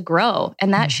change and to grow.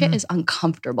 And that shit is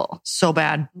uncomfortable. So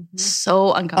bad.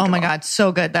 So uncomfortable. Oh my God.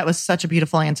 So good. That was such a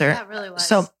beautiful answer. That really was.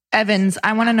 So Evans,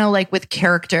 I want to know, like, with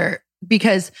character,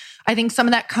 because I think some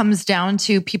of that comes down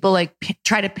to people like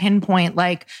try to pinpoint,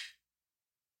 like,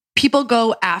 people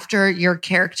go after your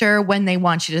character when they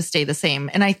want you to stay the same.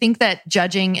 And I think that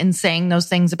judging and saying those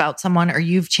things about someone or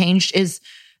you've changed is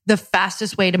the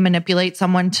fastest way to manipulate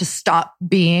someone to stop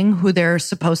being who they're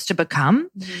supposed to become.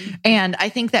 And I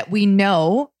think that we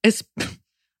know, is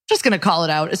just going to call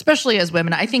it out, especially as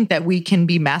women, I think that we can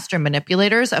be master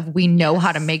manipulators of, we know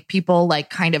how to make people like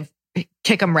kind of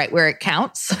kick them right where it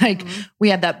counts. Like we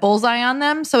have that bullseye on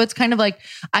them. So it's kind of like,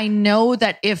 I know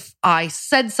that if I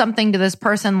said something to this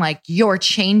person, like, you're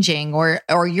changing, or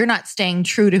you're not staying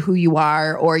true to who you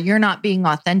are, or you're not being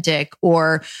authentic,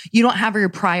 or you don't have your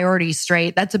priorities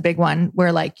straight. That's a big one,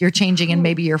 where like you're changing and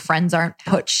maybe your friends aren't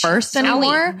put first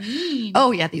anymore.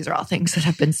 Oh yeah. These are all things that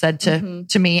have been said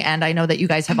to me. And I know that you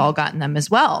guys have all gotten them as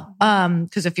well.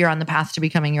 Because if you're on the path to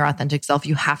becoming your authentic self,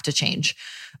 you have to change.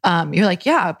 You're like,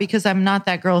 yeah, because I'm not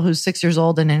that girl who's 6 years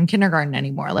old and in kindergarten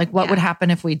anymore. Like, what would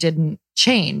happen if we didn't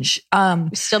change?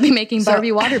 We'd still be making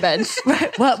Barbie waterbeds.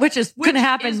 Right. Well, which is going to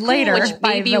happen later. Which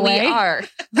maybe we are.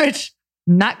 Which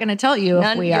not going to tell you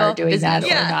if we are doing that or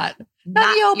not.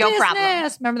 None of your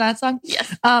problem. Remember that song?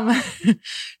 Yes.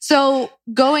 So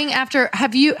going after,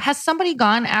 has somebody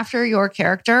gone after your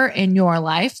character in your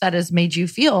life that has made you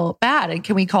feel bad? And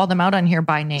can we call them out on here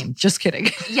by name? Just kidding.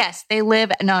 Yes, they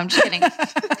live. No, I'm just kidding.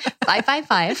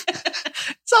 555.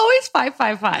 It's always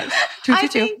 555.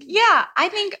 222. I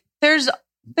think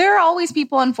there are always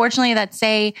people, unfortunately, that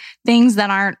say things that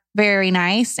aren't very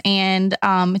nice. And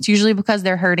it's usually because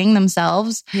they're hurting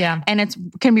themselves. Yeah. And it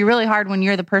can be really hard when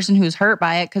you're the person who's hurt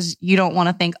by it, because you don't want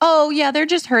to think, oh yeah, they're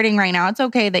just hurting right now. It's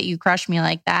okay that you crush me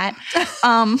like that. It's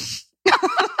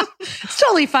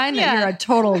totally fine that you're a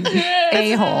total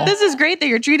a-hole. This is great that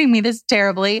you're treating me this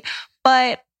terribly.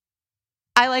 But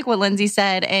I like what Lindsay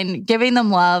said, and giving them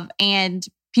love, and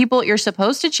people, you're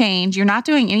supposed to change. You're not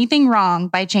doing anything wrong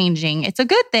by changing. It's a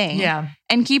good thing. Yeah.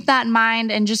 And keep that in mind,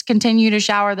 and just continue to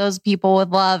shower those people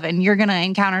with love, and you're going to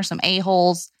encounter some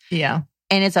a-holes. Yeah.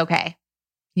 And it's okay.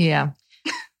 Yeah.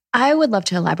 I would love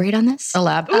to elaborate on this.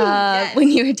 When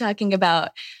you were talking about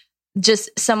just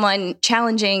someone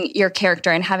challenging your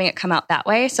character and having it come out that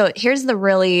way. So here's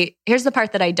the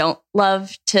part that I don't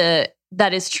love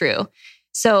that is true.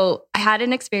 So I had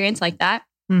an experience like that.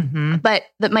 But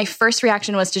my first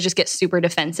reaction was to just get super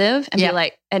defensive and be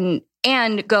like,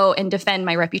 and go and defend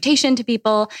my reputation to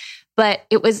people. But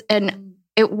it was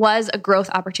a growth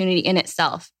opportunity in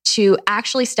itself to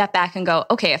actually step back and go,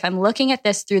 okay, if I'm looking at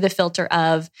this through the filter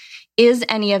of, is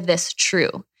any of this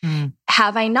true?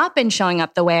 Have I not been showing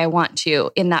up the way I want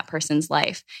to in that person's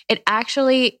life? It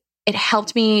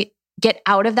helped me get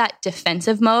out of that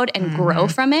defensive mode and grow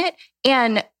from it.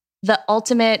 And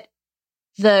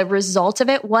the result of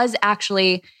it was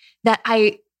actually that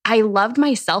I loved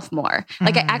myself more.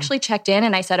 Like I actually checked in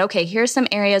and I said, okay, here's some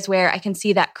areas where I can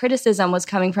see that criticism was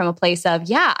coming from a place of,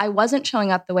 yeah, I wasn't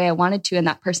showing up the way I wanted to in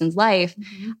that person's life.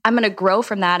 I'm going to grow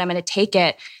from that. I'm going to take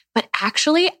it. But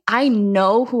actually, I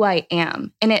know who I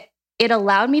am. And it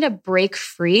allowed me to break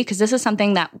free, because this is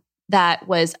something that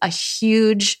was a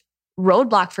huge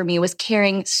roadblock for me, was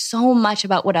caring so much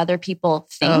about what other people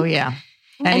think. Oh, yeah.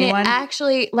 Anyone? And it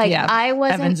actually, I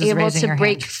wasn't able to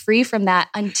break free from that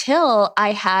until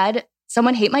I had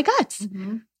someone hate my guts.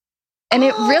 And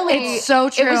it really, it's so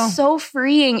true. It was so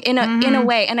freeing in a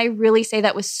way. And I really say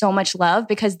that with so much love,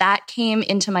 because that came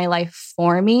into my life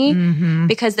for me,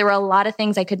 because there were a lot of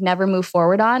things I could never move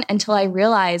forward on until I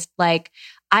realized, like,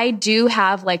 I do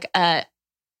have like a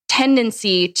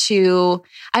tendency to,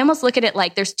 I almost look at it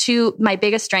like my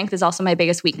biggest strength is also my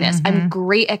biggest weakness. I'm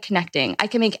great at connecting. I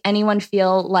can make anyone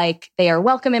feel like they are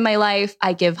welcome in my life.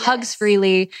 I give hugs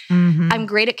freely. I'm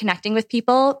great at connecting with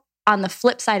people. On the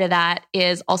flip side of that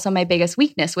is also my biggest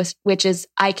weakness, which is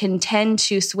I can tend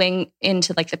to swing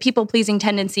into like the people-pleasing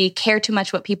tendency, care too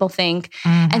much what people think.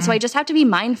 And so I just have to be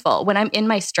mindful. When I'm in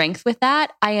my strength with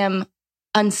that, I am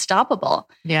unstoppable.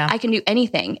 Yeah. I can do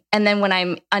anything. And then when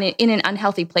I'm in an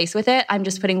unhealthy place with it, I'm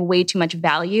just putting way too much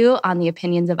value on the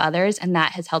opinions of others. And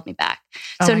that has held me back.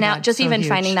 So now God, just so even huge.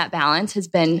 Finding that balance has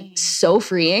been so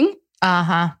freeing.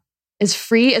 As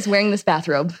free as wearing this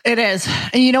bathrobe. It is.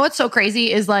 And you know what's so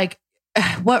crazy is like,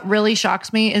 what really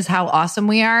shocks me is how awesome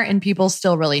we are and people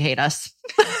still really hate us.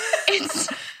 It's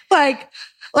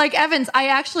like Evans, I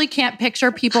actually can't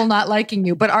picture people not liking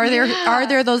you, but are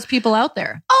there those people out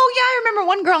there? Oh yeah, I remember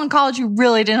one girl in college who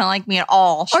really didn't like me at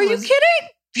all. Are you kidding?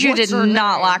 She What's did her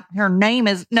not name? like her name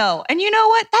is no. And you know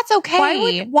what? That's okay.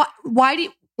 Why do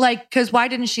you, like, because why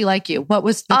didn't she like you? What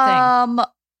was the thing?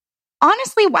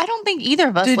 Honestly, I don't think either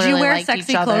of us Did you really wear liked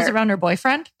sexy each other. clothes around her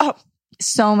boyfriend?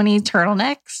 So many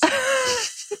turtlenecks.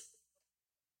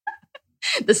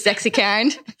 the sexy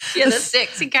kind. Yeah, the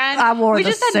sexy kind. I wore We the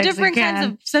just had sexy different kinds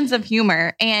kind. of sense of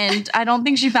humor, and I don't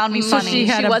think she found me So funny.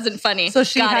 she wasn't funny. So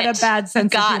she Got had it. a bad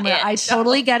sense Got of humor. it. I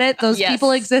totally get it. Those Yes.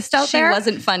 people exist out She there.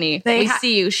 wasn't funny. They We ha-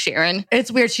 see you, Sharon.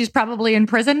 It's weird. She's probably in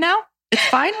prison now. It's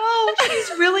fine. Oh,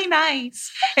 she's really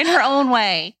nice in her own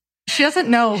way. She doesn't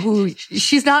know who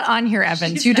she's not on here,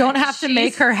 Evans. She's You don't not- have to she's-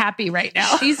 make her happy right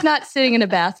now. She's not sitting in a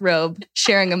bathrobe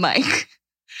sharing a mic.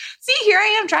 See, here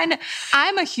I am trying to.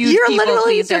 I'm a huge You're people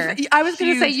literally. pleaser. I was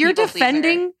going to say Huge you're people pleaser.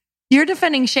 defending. You're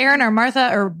defending Sharon or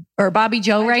Martha or Bobby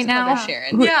Joe right just call now. her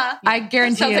Sharon. Who- Yeah. I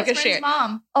guarantee Sounds you, like a Friend's Sharon.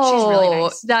 mom. Oh, She's really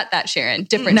nice. not that Sharon.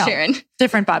 Different No. Sharon.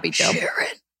 different Bobby Joe.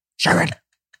 Sharon.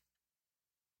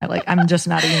 I'm just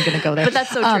not even going to go there. But that's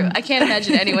so true. I can't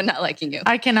imagine anyone not liking you.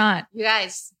 I cannot. You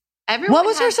guys, everyone. What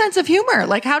was her has- sense of humor?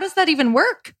 Like, how does that even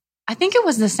work? I think it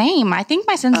was the same. I think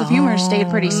my sense of humor stayed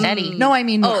pretty steady. No, I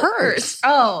mean Oh, hers.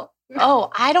 Oh,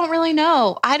 I don't really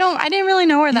know. I didn't really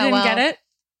know her You that didn't well. get it?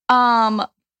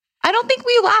 I don't think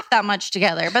we laughed that much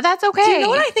together, but that's okay. Do you know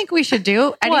what I think we should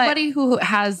do? Anybody who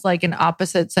has like an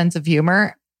opposite sense of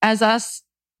humor as us.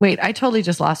 Wait, I totally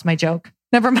just lost my joke.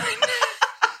 Never mind.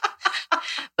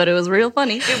 But it was real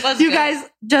funny. It was You good.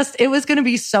 guys it was going to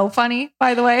be so funny,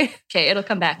 by the way. Okay, it'll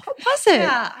come back. What was it?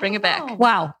 Yeah, I Bring it don't back. know.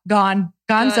 Wow. Gone.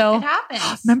 It Gonzo.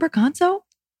 happens. Remember Gonzo?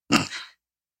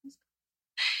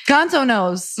 Gonzo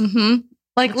knows. Mm-hmm.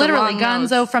 Like With the literally long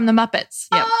Gonzo nose. from the Muppets.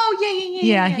 Yep. Oh, yeah.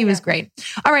 Yeah, he was great.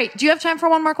 All right. Do you have time for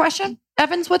one more question?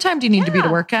 Evans, what time do you need to be to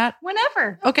Yeah. work at?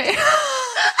 Whenever. Okay.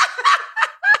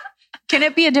 Can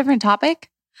it be a different topic?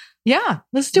 Yeah,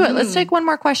 let's do it. Let's take one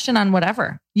more question on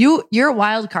whatever. You're a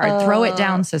wild card. Throw it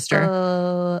down,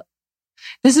 sister.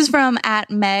 This is from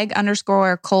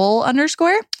 @Meg_Cole_.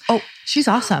 Oh, she's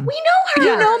awesome. We know her.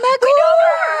 You know Meg Cole?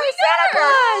 Santa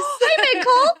Claus. Hi, Meg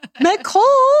Cole. Meg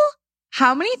Cole.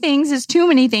 How many things is too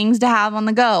many things to have on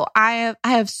the go? I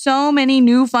have so many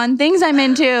new fun things I'm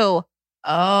into.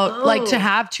 Oh, like to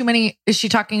have too many. Is she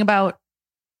talking about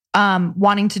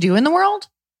wanting to do in the world?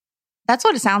 That's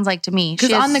what it sounds like to me.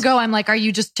 Because on the go, I'm like, are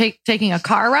you just taking a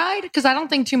car ride? Because I don't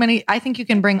think too many. I think you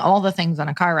can bring all the things on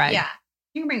a car ride. Yeah.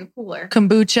 You can bring a cooler.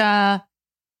 Kombucha,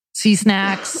 sea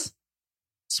snacks,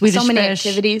 Swedish So many fish.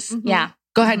 activities. Mhm. Yeah.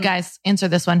 Go ahead, guys. Answer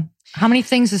this one. How many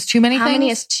things is too many How things? many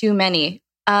is too many?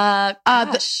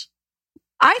 Gosh.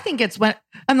 I think it's when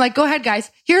I'm like, go ahead,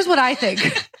 guys. Here's what I think.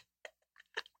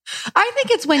 I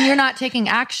think it's when you're not taking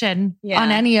action Yeah. on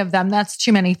any of them. That's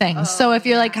too many things. Oh, So if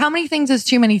you're yeah. like, how many things is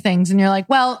too many things? And you're like,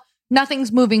 well,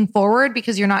 nothing's moving forward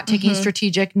because you're not taking Mhm.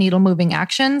 strategic needle moving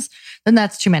actions, then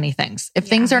that's too many things. If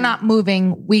things Yeah. are not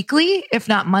moving weekly, if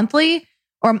not monthly,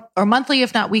 or monthly,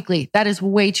 if not weekly, that is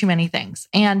way too many things.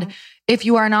 And if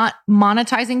you are not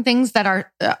monetizing things that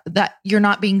are that you're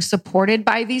not being supported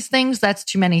by these things, that's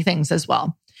too many things as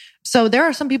well. So there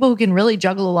are some people who can really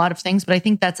juggle a lot of things, but I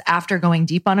think that's after going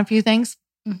deep on a few things.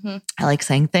 Mm-hmm. I like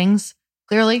saying things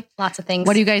clearly. Lots of things.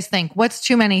 What do you guys think? What's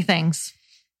too many things?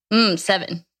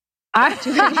 7. I,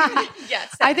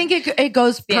 Yes. I think it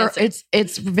goes The per answer.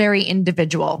 it's very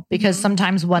individual because Mhm.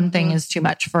 sometimes one thing Mhm. is too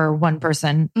much for one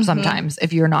person. Mhm. Sometimes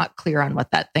if you're not clear on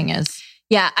what that thing is.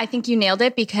 Yeah, I think you nailed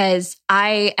it because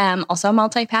I am also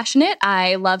multi-passionate.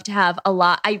 I love to have a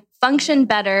lot. I function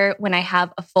better when I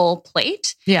have a full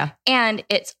plate. Yeah. And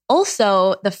it's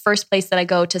also the first place that I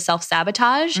go to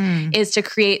self-sabotage is to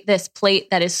create this plate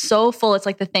that is so full. It's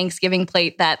like the Thanksgiving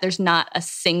plate that there's not a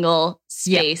single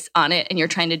space on it and you're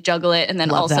trying to juggle it and then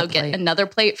Love also that get plate. another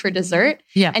plate for dessert.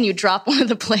 Yeah. And you drop one of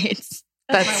the plates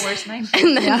That's That's- my worst nightmare.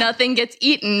 and then Yeah. nothing gets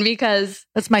eaten because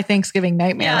That's my Thanksgiving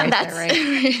nightmare right that's there,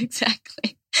 right?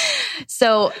 exactly.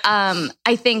 So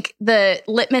I think the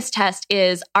litmus test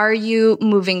is, are you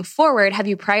moving forward? Have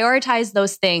you prioritized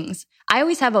those things? I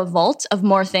always have a vault of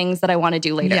more things that I want to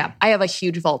do later. Yeah. I have a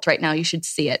huge vault right now. You should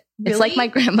see it. It's like Really? my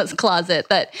grandma's closet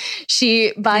that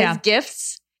she buys Yeah.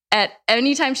 gifts at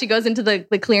any time she goes into the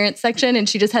clearance section and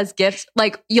she just has gifts.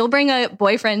 Like you'll bring a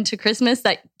boyfriend to Christmas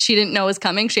that she didn't know was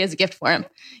coming. She has a gift for him.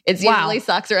 It's usually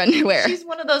socks or underwear. She's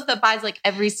one of those that buys like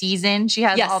every season. She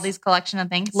has all these collection of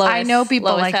things. I know people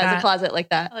Lois like has that. a closet like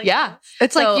that. Yeah.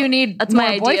 It's So like you need that's more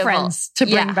my idea of boyfriends to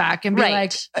bring back and be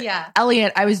like, Yeah.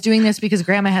 Elliot, I was doing this because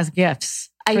grandma has gifts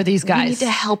for these guys. We need to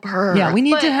help her. Yeah, we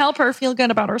need to help her feel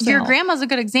good about herself. Your grandma's a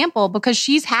good example because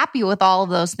she's happy with all of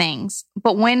those things.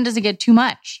 But when does it get too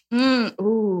much?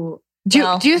 Ooh. Do you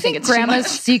I think it's too grandma's much.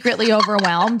 secretly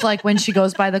overwhelmed? Like when she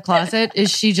goes by the closet,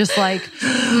 is she just like,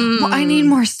 well, I need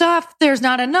more stuff. There's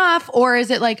not enough. Or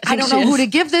is it like, I don't know who to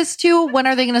give this to. When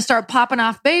are they going to start popping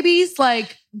off babies?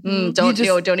 Like, Don't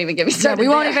even get me started. we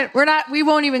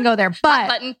won't even go there.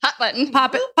 But hot button.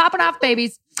 Popping off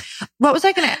babies. What was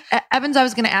I going to, Evans, I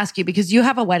was going to ask you because you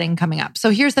have a wedding coming up. So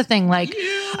here's the thing. Like,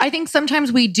 I think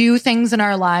sometimes we do things in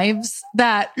our lives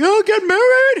that, get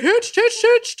married,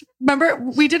 hitched. Remember,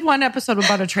 we did one episode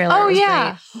about a trailer. Oh, It was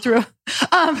yeah. great.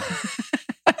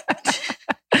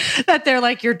 That they're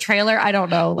like your trailer. I don't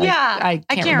know. Like, Yeah.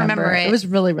 I can't remember it. It was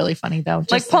really, really funny though.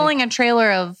 Like pulling a trailer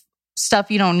of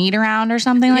stuff you don't need around or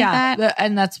something like that.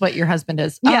 And that's what your husband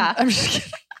is. Yeah. I'm just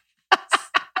kidding.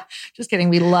 Just kidding.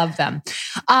 We love them.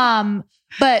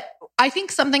 But I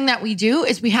think something that we do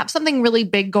is we have something really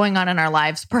big going on in our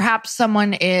lives. Perhaps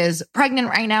someone is pregnant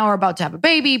right now or about to have a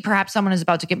baby. Perhaps someone is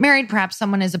about to get married. Perhaps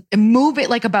someone is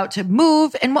about to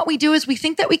move. And what we do is we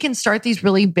think that we can start these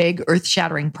really big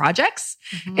earth-shattering projects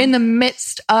in the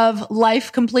midst of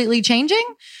life completely changing.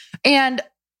 And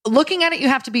looking at it, you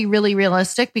have to be really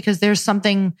realistic because there's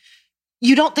something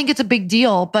you don't think it's a big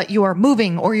deal, but you are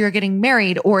moving or you're getting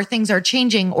married or things are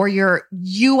changing or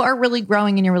you are really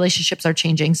growing and your relationships are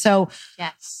changing. So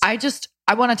Yes. I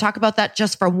want to talk about that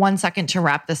just for 1 second to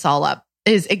wrap this all up,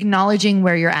 is acknowledging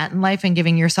where you're at in life and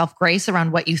giving yourself grace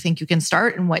around what you think you can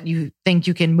start and what you think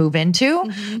you can move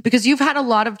into, because you've had a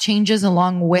lot of changes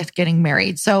along with getting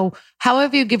married. So how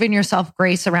have you given yourself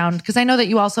grace around, because I know that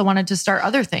you also wanted to start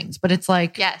other things, but it's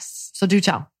like, Yes. so do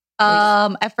tell.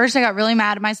 At first I got really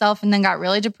mad at myself and then got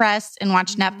really depressed and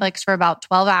watched Netflix for about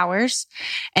 12 hours.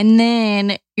 And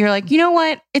then you're like, you know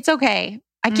what? It's okay.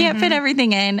 I can't fit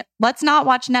everything in. Let's not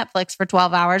watch Netflix for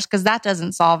 12 hours because that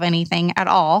doesn't solve anything at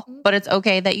all, but it's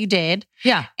okay that you did.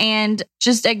 Yeah. And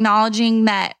just acknowledging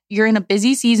that you're in a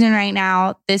busy season right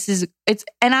now.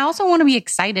 And I also want to be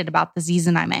excited about the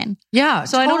season I'm in. Yeah.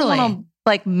 So totally. I don't want to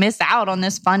like miss out on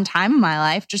this fun time in my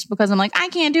life just because I'm like, I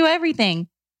can't do everything.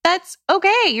 That's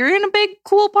okay. You're in a big,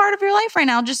 cool part of your life right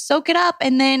now. Just soak it up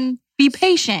and then be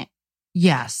patient.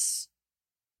 Yes.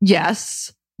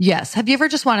 Yes. Yes. Have you ever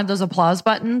just wanted those applause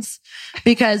buttons?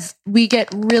 Because we get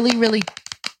really, really,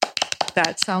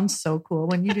 that sounds so cool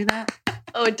when you do that.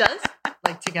 Oh, it does?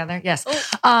 Like together. Yes.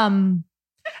 Oh.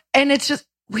 And it's just,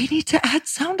 we need to add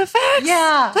sound effects.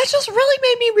 Yeah. That just really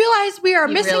made me realize we are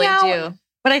You missing really out. do.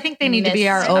 But I think they need to be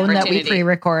our Missed own that we opportunity.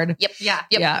 pre-record. Yep. Yeah.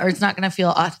 Yeah. Or it's not going to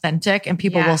feel authentic and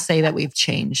people will say that we've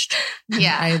changed.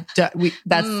 Yeah.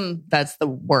 That's the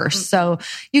worst. So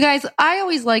you guys, I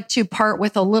always like to part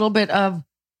with a little bit of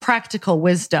practical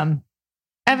wisdom.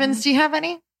 Evans, do you have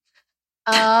any?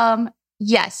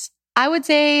 Yes. I would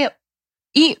say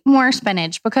eat more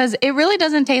spinach because it really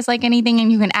doesn't taste like anything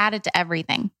and you can add it to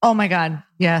everything. Oh my God.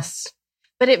 Yes.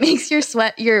 But it makes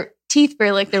your teeth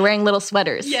feel like they're wearing little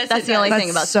sweaters. Yes, That's it the only does. thing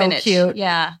about That's so spinach. cute.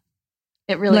 Yeah.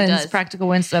 It really Lynn's does. practical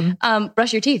wisdom.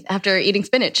 Brush your teeth after eating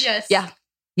spinach. Yes. Yeah.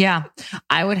 Yeah.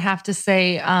 I would have to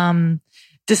say,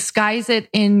 disguise it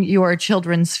in your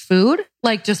children's food.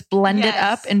 Like just blend it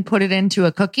Yes. up and put it into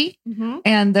a cookie.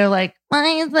 And they're like, why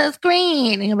is this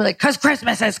green? And you'll be like, because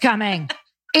Christmas is coming.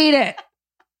 Eat it.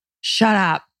 Shut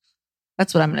up.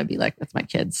 That's what I'm going to be like with my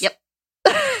kids. Yep.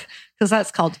 Because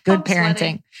that's called good I'm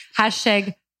parenting.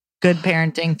 Hashtag good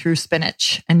parenting through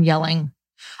spinach and yelling.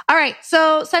 All right.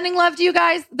 So sending love to you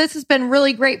guys. This has been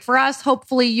really great for us.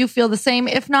 Hopefully you feel the same.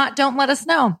 If not, don't let us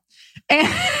know. And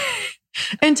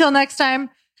until next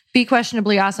time, be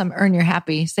questionably awesome. Earn your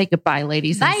happy. Say goodbye,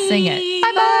 ladies, and sing it.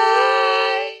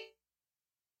 Bye-bye.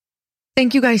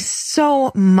 Thank you guys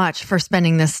so much for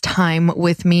spending this time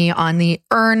with me on the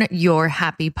Earn Your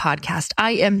Happy podcast.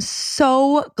 I am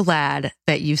so glad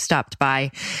that you stopped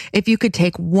by. If you could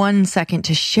take 1 second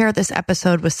to share this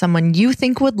episode with someone you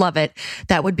think would love it,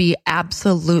 that would be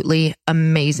absolutely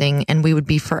amazing. And we would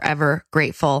be forever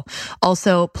grateful.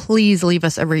 Also, please leave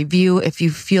us a review if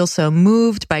you feel so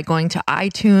moved by going to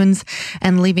iTunes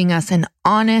and leaving us an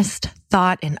honest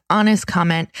thought, an honest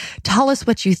comment. Tell us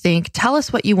what you think. Tell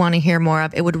us what you want to hear more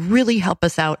of. It would really help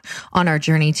us out on our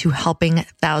journey to helping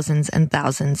thousands and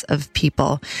thousands of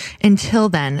people. Until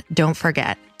then, don't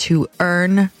forget to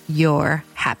earn your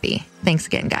happy. Thanks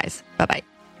again, guys. Bye-bye.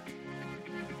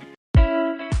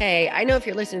 Hey, I know if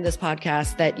you're listening to this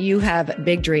podcast that you have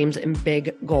big dreams and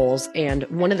big goals. And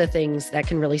one of the things that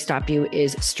can really stop you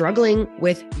is struggling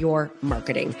with your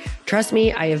marketing. Trust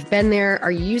me, I have been there.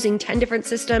 Are you using 10 different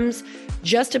systems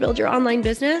just to build your online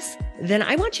business? Then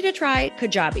I want you to try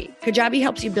Kajabi. Kajabi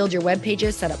helps you build your web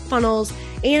pages, set up funnels,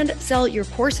 and sell your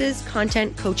courses,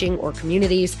 content, coaching, or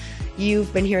communities.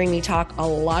 You've been hearing me talk a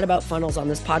lot about funnels on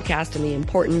this podcast and the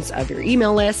importance of your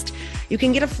email list. You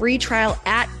can get a free trial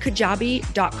at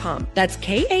kajabi.com. That's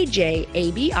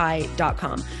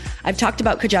Kajabi.com. I've talked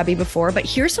about Kajabi before, but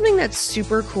here's something that's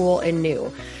super cool and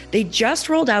new. They just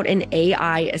rolled out an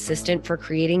AI assistant for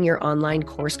creating your online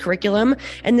course curriculum.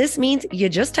 And this means you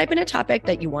just type in a topic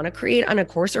that you want to create on a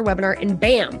course or webinar and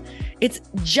bam, it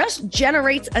just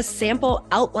generates a sample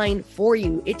outline for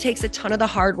you. It takes a ton of the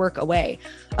hard work away.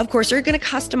 Of course, you're going to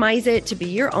customize it to be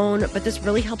your own, but this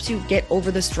really helps you get over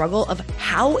the struggle of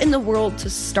how in the world to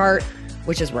start,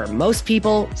 which is where most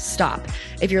people stop.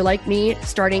 If you're like me,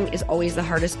 starting is always the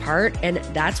hardest part, and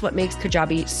that's what makes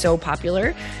Kajabi so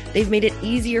popular. They've made it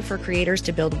easier for creators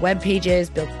to build web pages,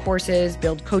 build courses,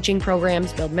 build coaching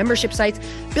programs, build membership sites,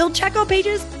 build checkout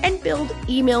pages, and build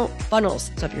email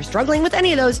funnels. So if you're struggling with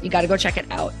any of those, you got to go check it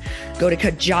out. Go to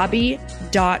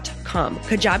Kajabi.com.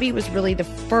 Kajabi was really the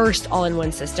first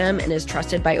all-in-one system and is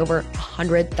trusted by over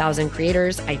 100,000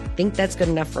 creators. I think that's good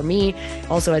enough for me.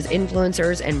 Also, as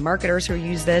influencers and marketers who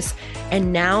use this.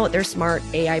 And now their smart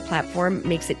AI platform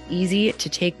makes it easy to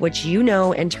take what you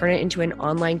know and turn it into an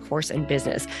online course and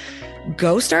business.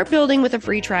 Go start building with a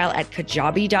free trial at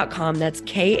Kajabi.com. That's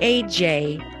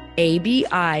Kajabi.com.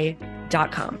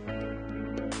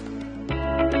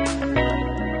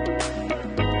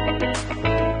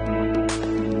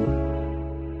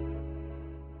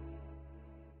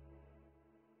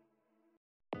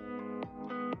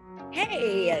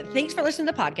 Hey, thanks for listening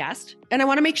to the podcast. And I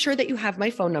want to make sure that you have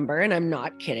my phone number, and I'm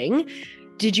not kidding.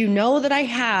 Did you know that I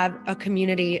have a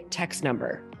community text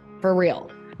number? For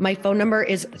real. My phone number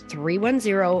is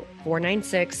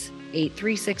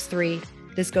 310-496-8363.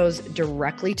 This goes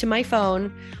directly to my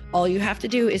phone. All you have to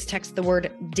do is text the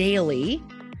word daily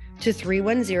to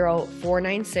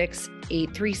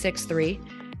 310-496-8363.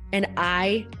 And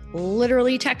I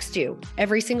literally text you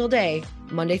every single day,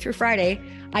 Monday through Friday.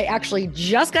 I actually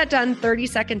just got done 30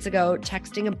 seconds ago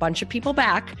texting a bunch of people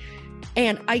back,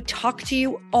 and I talk to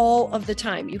you all of the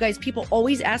time. You guys, people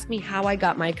always ask me how I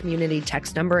got my community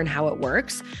text number and how it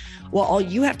works. Well, all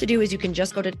you have to do is you can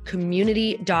just go to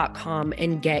community.com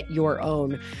and get your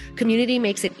own. Community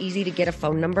makes it easy to get a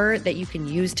phone number that you can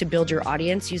use to build your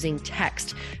audience using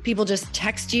text. People just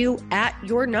text you at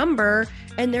your number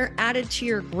and they're added to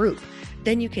your group.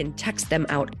 Then you can text them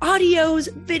out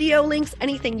audios, video links,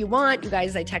 anything you want. You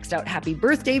guys, I text out happy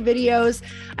birthday videos.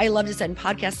 I love to send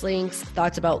podcast links,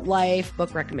 thoughts about life,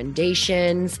 book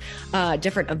recommendations,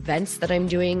 different events that I'm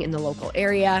doing in the local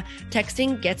area.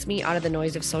 Texting gets me out of the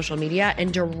noise of social media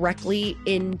and directly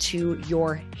into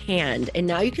your hand. And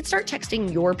now you can start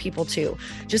texting your people too.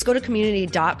 Just go to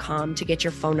community.com to get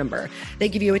your phone number. They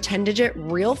give you a 10-digit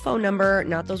real phone number,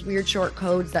 not those weird short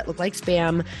codes that look like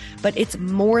spam, but it's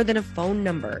more than a phone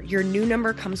number. Your new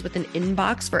number comes with an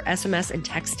inbox for SMS and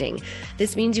texting.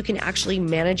 This means you can actually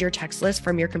manage your text list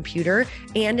from your computer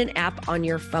and an app on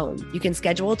your phone. You can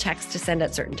schedule text to send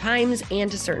at certain times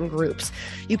and to certain groups.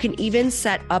 You can even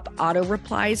set up auto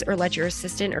replies or let your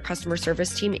assistant or customer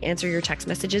service team answer your text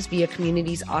messages via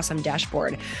Community's awesome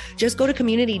dashboard. Just go to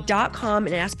community.com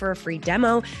and ask for a free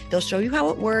demo. They'll show you how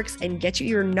it works and get you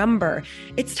your number.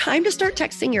 It's time to start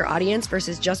texting your audience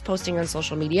versus just posting on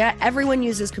social media. Everyone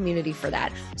uses Community for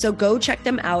that. So go check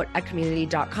them out at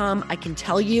community.com. I can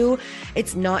tell you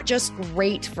it's not just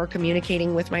great for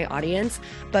communicating with my audience,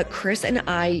 but Chris and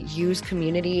I use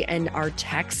Community and our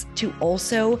texts to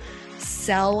also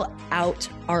sell out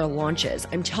our launches.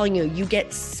 I'm telling you, you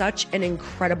get such an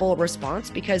incredible response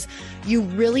because you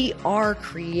really are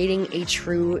creating a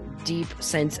true, deep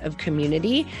sense of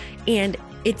community. And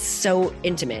it's so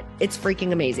intimate. It's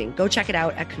freaking amazing. Go check it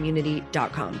out at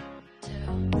community.com.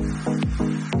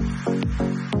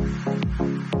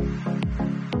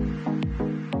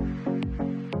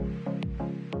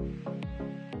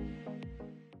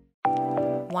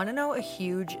 Want to know a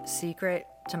huge secret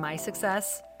to my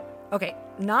success? Okay,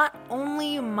 not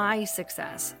only my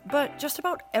success, but just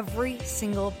about every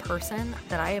single person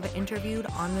that I have interviewed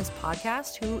on this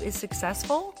podcast who is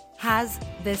successful has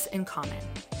this in common.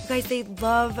 You guys, they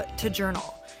love to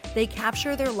journal. They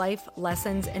capture their life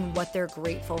lessons and what they're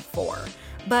grateful for.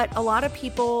 but a lot of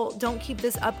people don't keep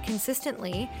this up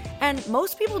consistently. And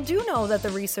most people do know that the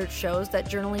research shows that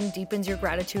journaling deepens your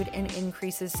gratitude and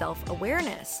increases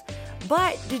self-awareness.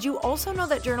 But did you also know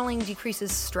that journaling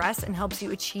decreases stress and helps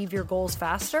you achieve your goals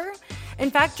faster? In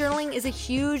fact, journaling is a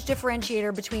huge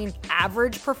differentiator between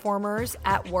average performers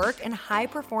at work and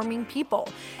high-performing people.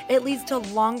 It leads to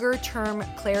longer-term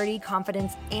clarity,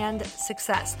 confidence, and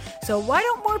success. So why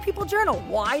don't more people journal?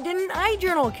 Why didn't I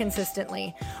journal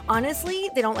consistently? Honestly,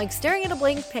 they don't like staring at a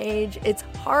blank page. It's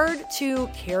hard to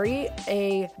carry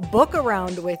a book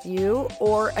around with you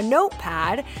or a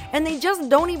notepad, and they just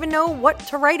don't even know what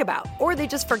to write about, or they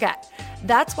just forget.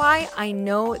 That's why I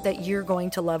know that you're going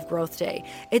to love Growth Day.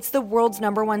 It's the world's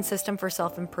 #1 system for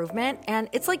self-improvement, and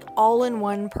it's like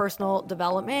all-in-one personal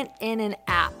development in an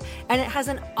app. And it has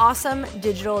an awesome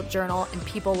digital journal, and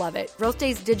people love it. Growth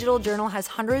Day's digital journal has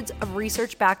hundreds of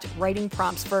research-backed writing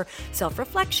prompts for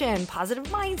self-reflection, positive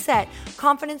mindset,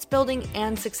 confidence building,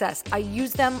 and success. I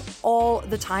use them all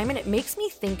the time, and it makes me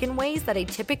think in ways that I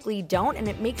typically don't, and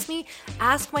it makes me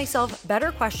ask myself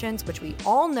better questions, which we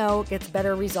all know gets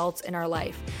better results in our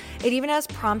life. It even has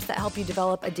prompts that help you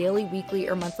develop a daily, weekly,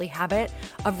 or monthly habit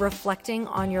of reflecting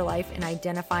on your life and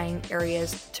identifying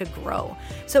areas to grow.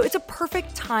 So it's a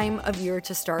perfect time of year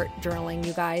to start journaling,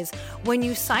 you guys. When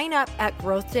you sign up at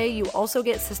Growth Day, you also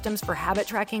get systems for habit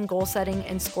tracking, goal setting,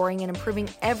 and scoring, and improving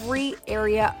every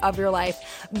area of your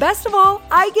life. Best of all,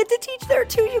 I get to teach there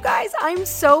too, you guys. I'm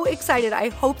so excited. I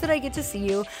hope that I get to see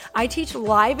you. I teach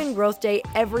live in Growth Day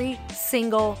every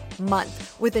single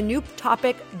month with a new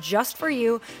topic just for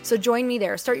you. So join me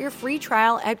there. Start your free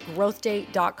trial at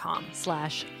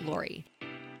growthday.com/Lori.